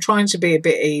it. I'm trying to be a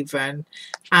bit even,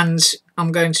 and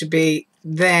I'm going to be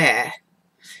there.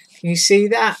 Can you see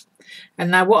that? And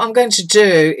now what I'm going to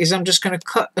do is I'm just going to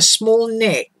cut a small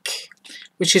nick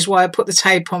which is why I put the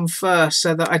tape on first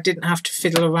so that I didn't have to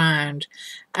fiddle around.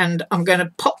 And I'm going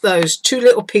to pop those 2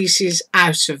 little pieces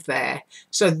out of there.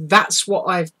 So that's what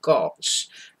I've got.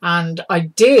 And I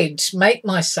did make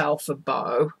myself a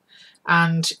bow.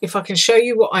 And if I can show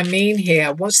you what I mean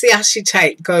here, once the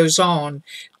acetate goes on,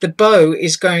 the bow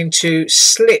is going to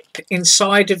slip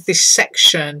inside of this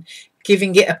section,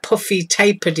 giving it a puffy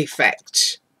tapered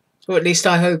effect. Or at least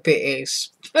I hope it is.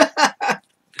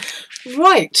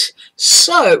 Right,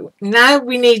 so now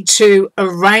we need to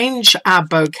arrange our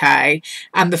bouquet,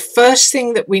 and the first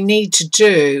thing that we need to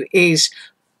do is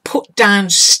put down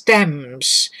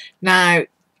stems. Now,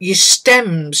 your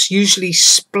stems usually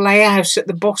splay out at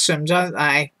the bottom, don't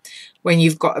they, when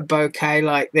you've got a bouquet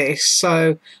like this?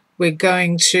 So we're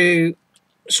going to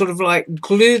sort of like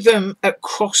glue them at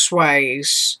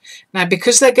crossways. Now,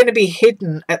 because they're going to be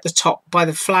hidden at the top by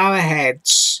the flower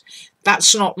heads,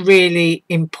 that's not really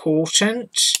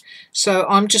important. So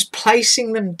I'm just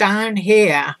placing them down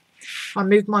here. I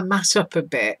move my mat up a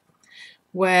bit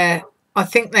where I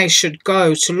think they should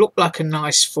go to look like a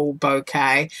nice full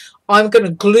bouquet. I'm going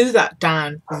to glue that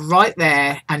down right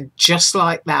there, and just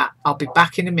like that. I'll be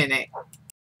back in a minute.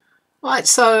 Right,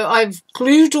 so I've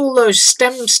glued all those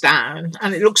stems down,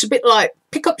 and it looks a bit like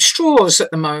pick-up straws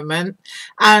at the moment.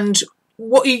 And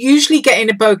what you usually get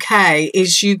in a bouquet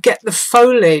is you get the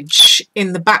foliage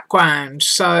in the background.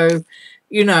 So,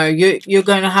 you know, you're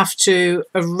going to have to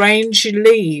arrange your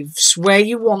leaves where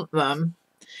you want them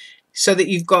so that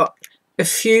you've got a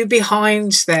few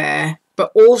behind there,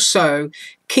 but also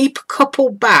keep a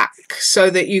couple back so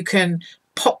that you can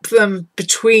pop them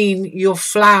between your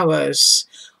flowers.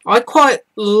 I quite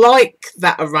like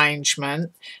that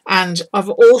arrangement, and I've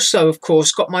also, of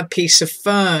course, got my piece of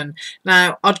fern.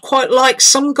 Now, I'd quite like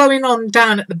some going on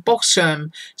down at the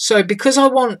bottom, so because I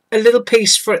want a little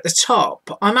piece for at the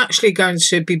top, I'm actually going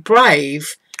to be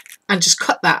brave and just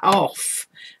cut that off.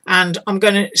 And I'm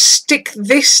going to stick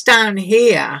this down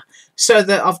here so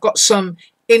that I've got some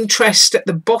interest at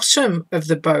the bottom of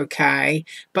the bouquet,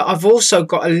 but I've also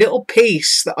got a little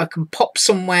piece that I can pop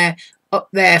somewhere up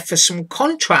there for some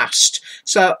contrast.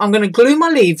 So I'm going to glue my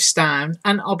leaves down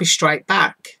and I'll be straight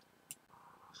back.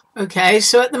 Okay,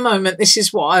 so at the moment this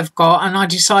is what I've got, and I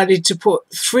decided to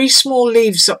put 3 small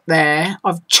leaves up there.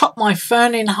 I've chopped my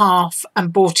fern in half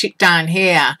and brought it down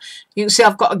here. You can see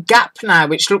I've got a gap now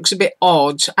which looks a bit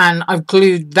odd, and I've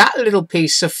glued that little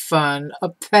piece of fern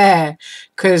up there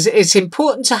because it's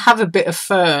important to have a bit of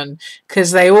fern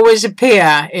because they always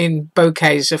appear in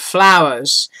bouquets of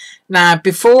flowers. Now,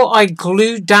 before I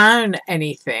glue down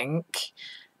anything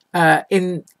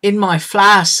in my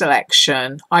flower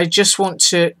selection, I just want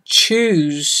to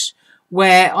choose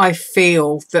where I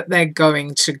feel that they're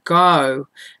going to go,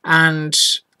 and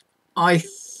I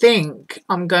think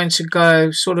I'm going to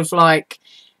go sort of like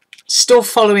still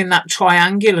following that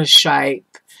triangular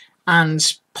shape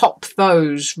and pop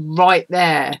those right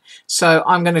there. So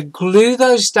I'm going to glue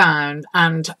those down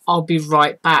and I'll be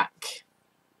right back.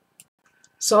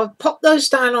 So I've popped those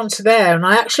down onto there, and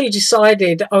I actually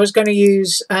decided I was going to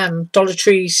use Dollar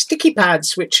Tree sticky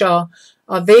pads, which are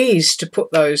these, to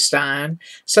put those down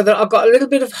so that I've got a little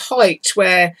bit of height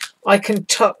where I can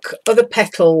tuck other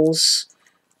petals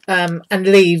and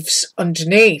leaves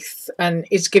underneath, and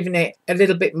it's giving it a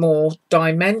little bit more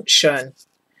dimension.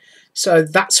 So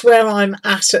that's where I'm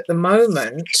at the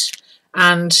moment.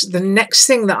 And the next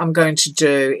thing that I'm going to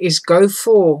do is go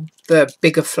for the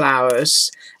bigger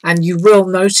flowers, and you will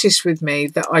notice with me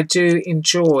that I do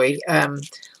enjoy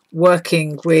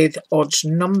working with odd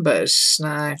numbers.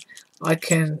 Now I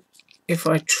can, if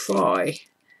I try,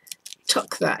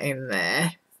 tuck that in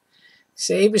there.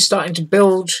 See, we're starting to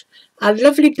build a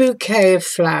lovely bouquet of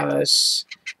flowers,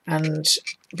 and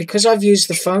because I've used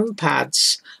the foam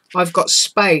pads, I've got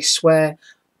space where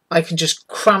I can just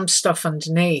cram stuff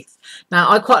underneath. Now,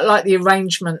 I quite like the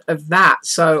arrangement of that,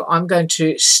 so I'm going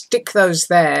to stick those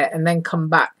there and then come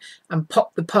back and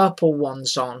pop the purple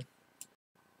ones on.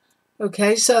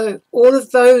 Okay, so all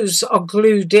of those are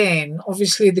glued in.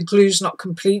 Obviously, the glue's not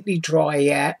completely dry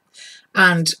yet,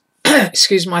 and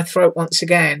excuse my throat once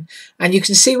again. And you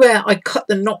can see where I cut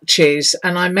the notches,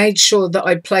 and I made sure that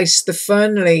I placed the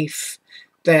fern leaf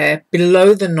there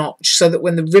below the notch so that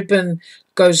when the ribbon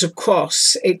goes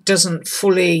across, it doesn't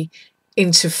fully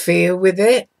interfere with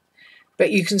it.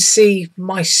 But you can see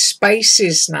my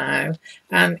spaces now,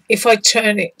 and if I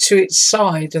turn it to its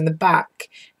side and the back,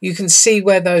 you can see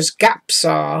where those gaps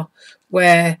are,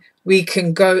 where we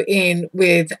can go in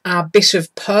with our bit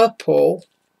of purple,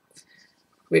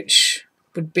 which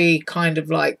would be kind of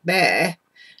like there.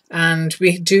 And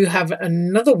we do have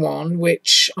another one,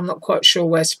 which I'm not quite sure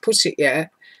where to put it yet,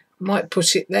 might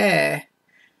put it there,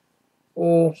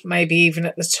 or maybe even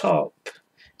at the top.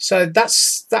 So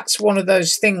that's one of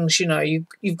those things, you know,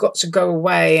 you've got to go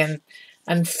away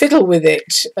and fiddle with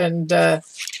it and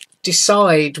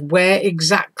decide where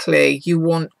exactly you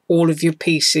want all of your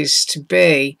pieces to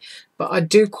be. But I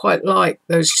do quite like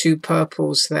those two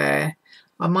purples there.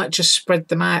 I might just spread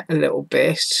them out a little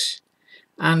bit,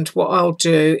 and what I'll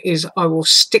do is I will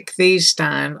stick these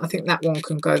down. I think that one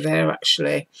can go there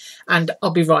actually, and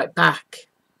I'll be right back.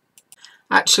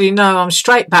 Actually, no, I'm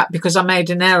straight back because I made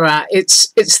an error.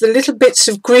 It's the little bits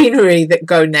of greenery that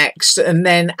go next, and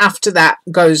then after that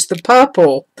goes the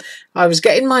purple. I was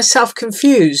getting myself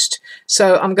confused,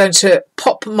 so I'm going to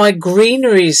pop my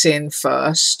greeneries in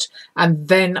first, and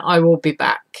then I will be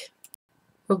back.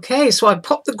 Okay, so I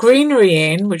popped the greenery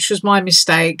in, which was my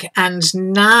mistake, and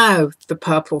now the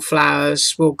purple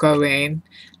flowers will go in,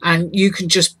 and you can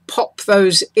just pop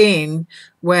those in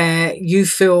where you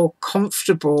feel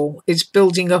comfortable. It's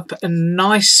building up a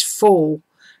nice full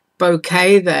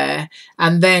bouquet there,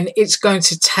 and then it's going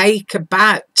to take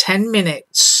about 10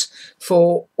 minutes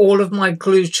for all of my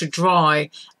glue to dry,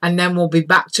 and then we'll be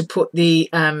back to put the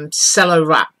cello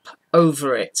wrap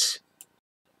over it.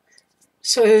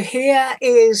 So here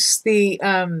is the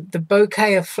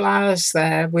bouquet of flowers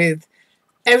there with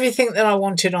everything that I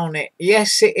wanted on it.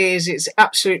 Yes, it is. It's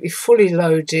absolutely fully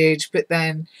loaded, but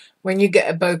then when you get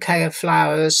a bouquet of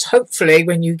flowers, hopefully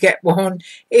when you get one,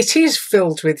 it is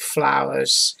filled with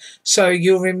flowers. So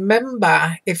you'll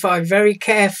remember if I very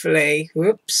carefully,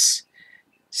 whoops,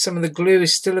 some of the glue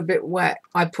is still a bit wet,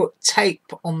 I put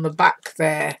tape on the back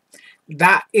there.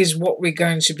 That is what we're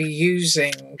going to be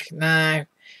using. Now,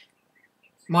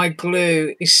 my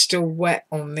glue is still wet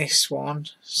on this one,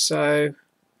 so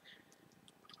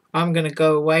I'm going to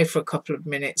go away for a couple of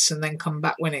minutes and then come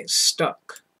back when it's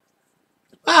stuck.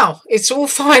 Well, it's all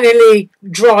finally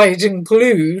dried and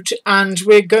glued, and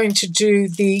we're going to do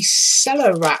the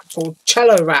cello wrap or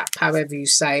cello wrap, however you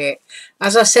say it.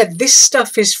 As I said, this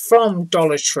stuff is from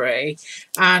Dollar Tree,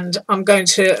 and I'm going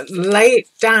to lay it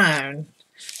down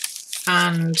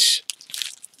and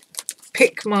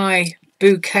pick my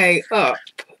bouquet up.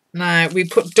 Now, we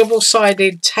put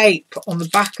double-sided tape on the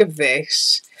back of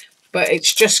this, but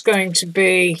it's just going to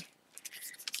be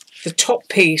the top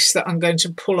piece that I'm going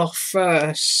to pull off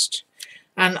first.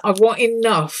 And I want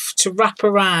enough to wrap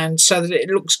around so that it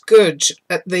looks good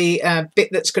at the bit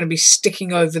that's going to be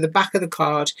sticking over the back of the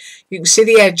card. You can see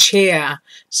the edge here.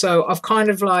 So I've kind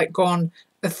of like gone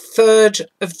a third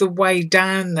of the way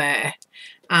down there.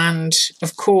 And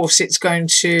of course it's going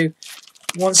to,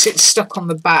 once it's stuck on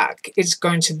the back, it's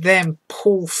going to then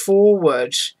pull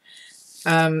forward.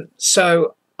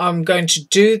 So I'm going to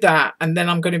do that, and then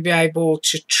I'm going to be able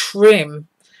to trim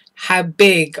how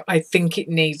big I think it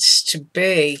needs to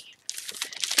be.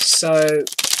 So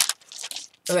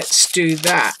let's do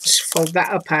that. Fold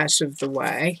that up out of the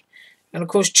way. And of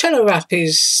course cello wrap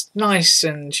is nice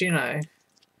and, you know,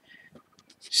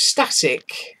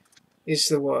 static is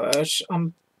the word.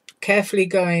 I'm carefully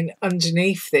going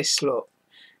underneath this look,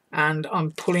 and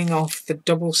I'm pulling off the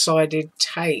double-sided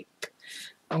tape.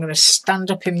 I'm going to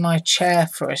stand up in my chair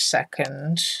for a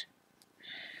second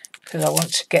because I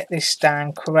want to get this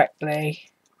down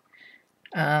correctly,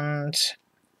 and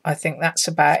I think that's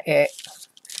about it.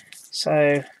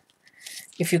 So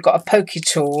if you've got a pokey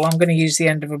tool, I'm going to use the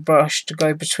end of a brush to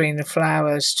go between the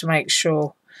flowers to make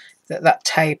sure that that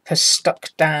tape has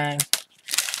stuck down.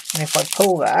 And if I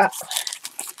pull that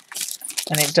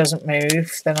and it doesn't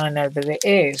move, then I know that it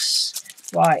is.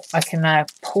 Right, I can now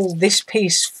pull this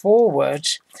piece forward.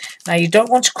 Now you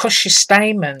don't want to crush your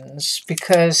stamens,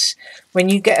 because when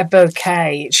you get a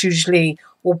bouquet it's usually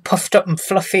all puffed up and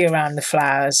fluffy around the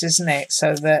flowers, isn't it?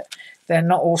 So that they're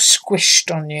not all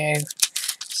squished on you.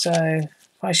 So if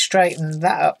I straighten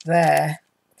that up there,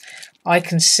 I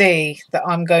can see that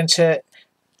I'm going to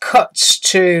cut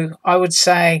to, I would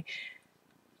say,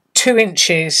 2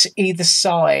 inches either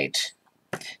side.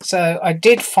 So I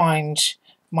did find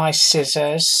my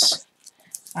scissors,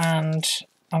 and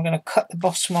I'm going to cut the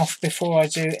bottom off before I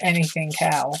do anything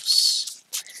else.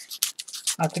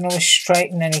 I can always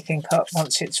straighten anything up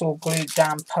once it's all glued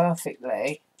down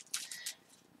perfectly.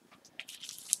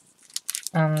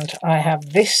 And I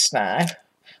have this now.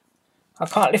 I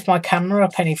can't lift my camera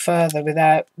up any further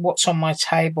without what's on my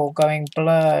table going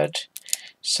blurred.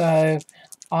 So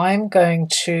I'm going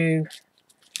to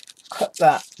cut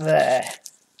that there.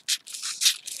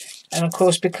 And of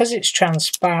course, because it's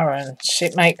transparent,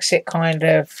 it makes it kind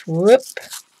of, whoop,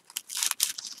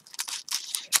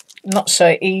 not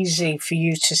so easy for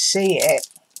you to see it.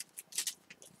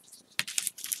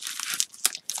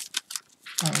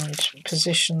 And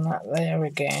position that there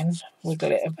again,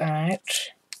 wiggle it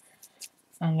about,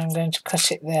 and I'm going to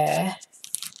cut it there.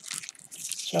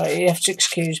 So you have to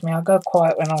excuse me, I'll go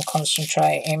quiet when I'm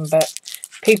concentrating, but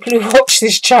people who watch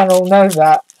this channel know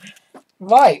that.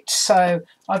 Right, so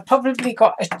I've probably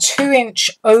got a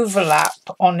 2-inch overlap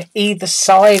on either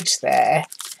side there,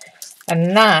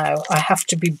 and now I have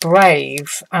to be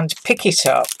brave and pick it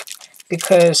up,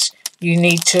 because you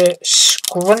need to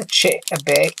scrunch it a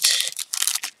bit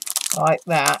like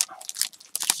that.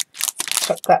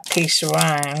 Tuck that piece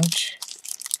around.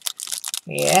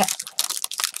 Yeah,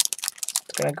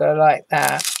 it's going to go like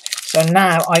that. So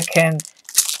now I can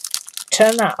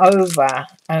turn that over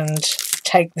and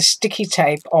take the sticky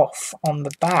tape off on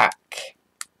the back.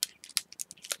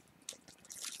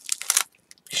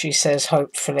 She says,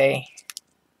 hopefully.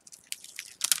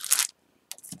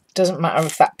 Doesn't matter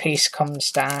if that piece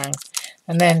comes down.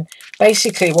 And then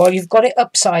basically, while you've got it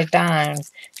upside down,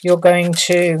 you're going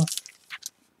to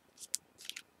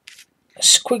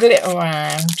squiggle it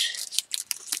around,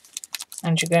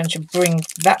 and you're going to bring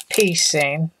that piece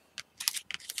in,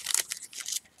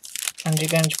 and you're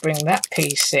going to bring that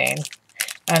piece in,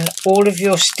 and all of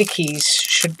your stickies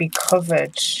should be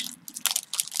covered.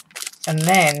 And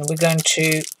then we're going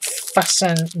to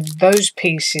fasten those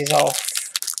pieces off.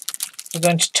 We're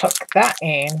going to tuck that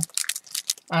in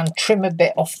and trim a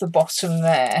bit off the bottom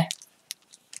there,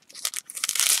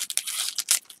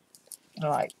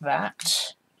 like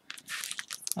that.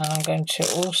 And I'm going to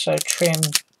also trim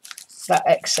that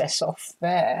excess off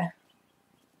there.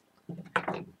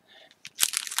 Do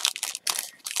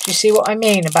you see what I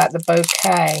mean about the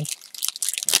bouquet?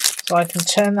 So I can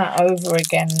turn that over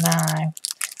again now,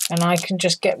 and I can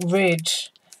just get rid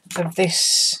of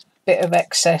this bit of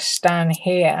excess down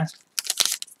here.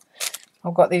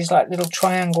 I've got these like little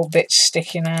triangle bits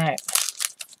sticking out.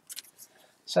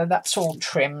 So that's all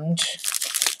trimmed.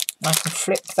 I can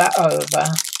flip that over,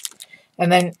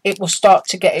 and then it will start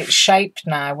to get its shape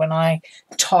now when I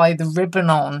tie the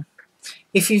ribbon on.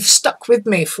 If you've stuck with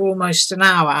me for almost an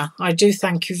hour, I do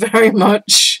thank you very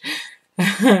much.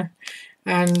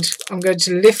 And I'm going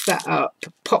to lift that up,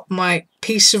 pop my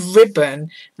piece of ribbon.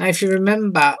 Now if you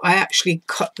remember, I actually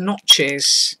cut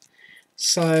notches,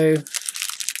 so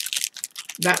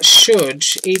that should,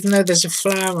 even though there's a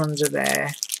flower under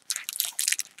there,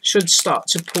 should start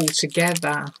to pull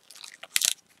together.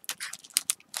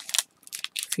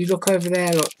 If you look over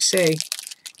there, look, see,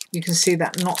 you can see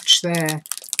that notch there.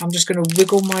 I'm just going to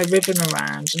wiggle my ribbon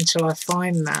around until I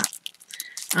find that.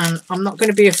 And I'm not going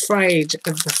to be afraid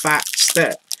of the fact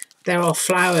that there are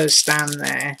flowers down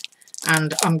there,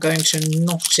 and I'm going to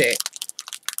knot it.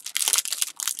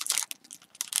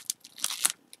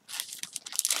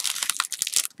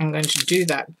 I'm going to do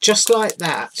that just like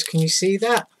that. Can you see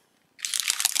that?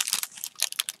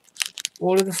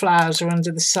 All of the flowers are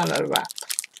under the cello wrap.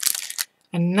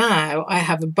 And now I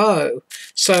have a bow.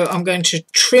 So I'm going to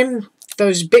trim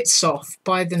those bits off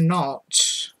by the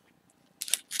knot.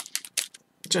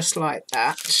 Just like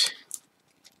that.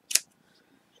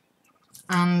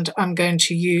 And I'm going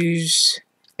to use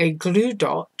a glue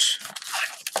dot,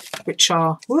 which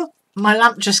are... Whoop, my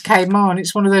lamp just came on.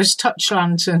 It's one of those touch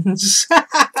lanterns.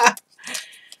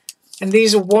 And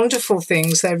these are wonderful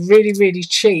things. They're really, really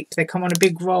cheap. They come on a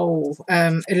big roll.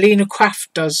 Elena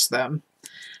Craft does them.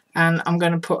 And I'm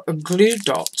going to put a glue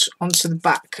dot onto the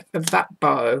back of that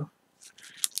bow.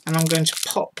 And I'm going to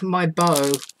pop my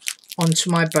bow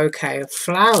onto my bouquet of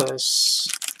flowers.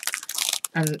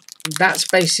 And that's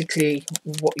basically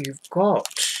what you've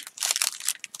got.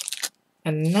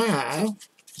 And now,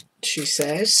 she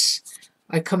says,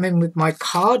 I come in with my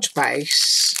card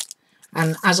base.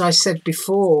 And as I said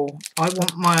before, I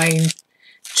want mine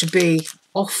to be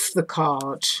off the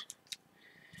card.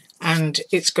 And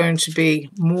it's going to be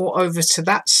more over to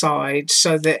that side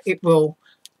so that it will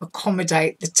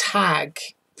accommodate the tag.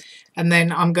 And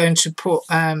then I'm going to put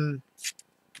an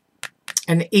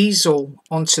easel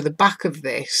onto the back of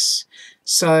this.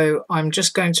 So I'm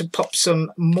just going to pop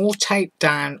some more tape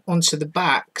down onto the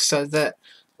back so that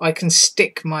I can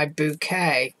stick my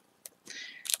bouquet.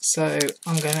 So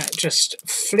I'm going to just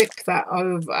flip that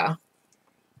over.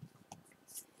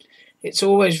 It's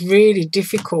always really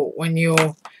difficult when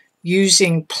you're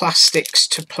using plastics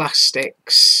to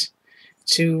plastics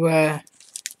to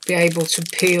be able to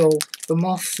peel them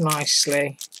off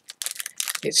nicely.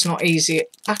 It's not easy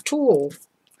at all,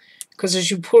 because as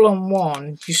you pull on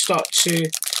one, you start to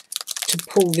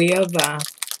pull the other.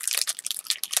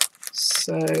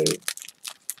 So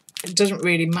it doesn't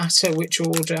really matter which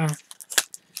order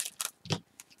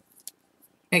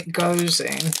it goes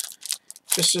in,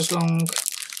 just as long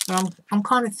I'm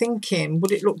kind of thinking,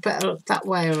 would it look better that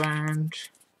way around?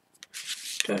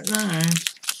 Don't know.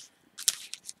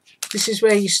 This is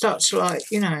where you start to, like,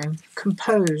 you know,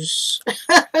 compose.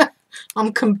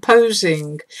 I'm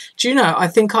composing. Do you know, I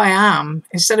think I am.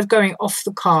 Instead of going off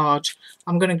the card,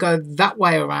 I'm going to go that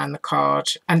way around the card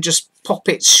and just pop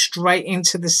it straight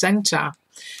into the centre.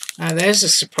 Now there's a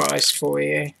surprise for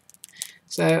you.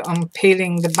 So I'm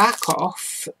peeling the back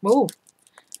off. Oh,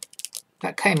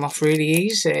 that came off really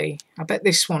easy. I bet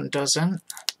this one doesn't.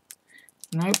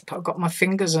 Nope, I've got my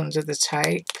fingers under the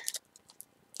tape.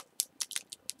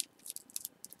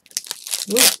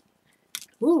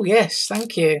 Ooh, yes,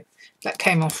 thank you. That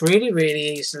came off really, really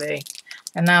easily.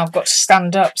 And now I've got to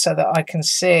stand up so that I can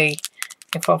see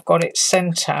if I've got it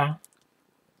centre.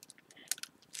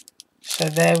 So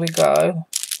there we go.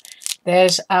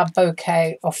 There's our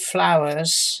bouquet of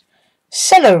flowers,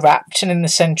 cello wrapped and in the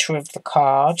centre of the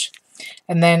card.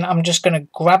 And then I'm just going to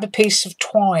grab a piece of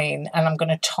twine and I'm going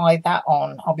to tie that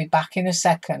on. I'll be back in a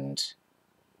second.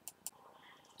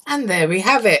 And there we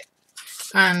have it.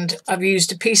 And I've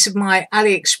used a piece of my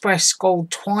Aliexpress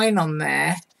gold twine on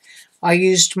there. I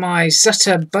used my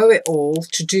Zutter Bow It All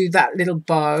to do that little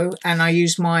bow, and I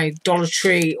used my Dollar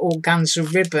Tree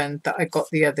organza ribbon that I got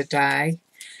the other day.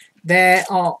 There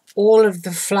are all of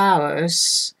the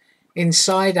flowers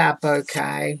inside our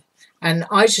bouquet, and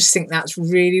I just think that's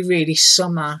really, really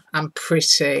summer and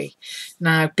pretty.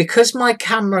 Now, because my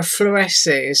camera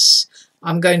fluoresces,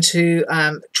 I'm going to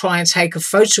try and take a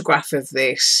photograph of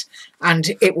this,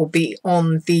 and it will be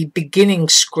on the beginning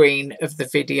screen of the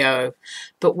video.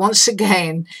 But once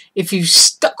again, if you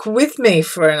stuck with me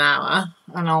for an hour,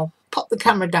 and I'll pop the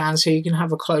camera down so you can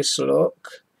have a closer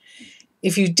look.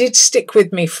 If you did stick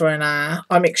with me for an hour,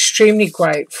 I'm extremely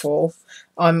grateful.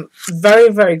 I'm very,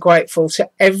 very grateful to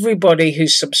everybody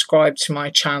who's subscribed to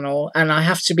my channel, and I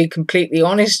have to be completely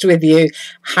honest with you,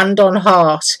 hand on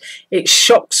heart, it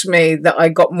shocks me that I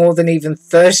got more than even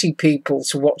 30 people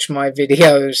to watch my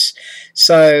videos.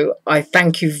 So I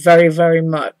thank you very, very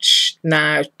much.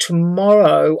 Now,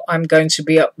 tomorrow I'm going to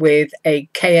be up with a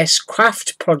KS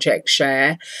Craft project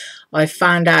share. I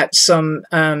found out some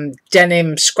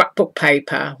denim scrapbook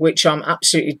paper, which I'm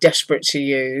absolutely desperate to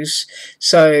use.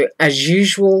 So, as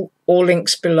usual, all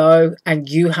links below, and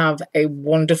you have a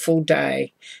wonderful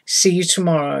day. See you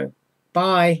tomorrow.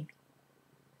 Bye.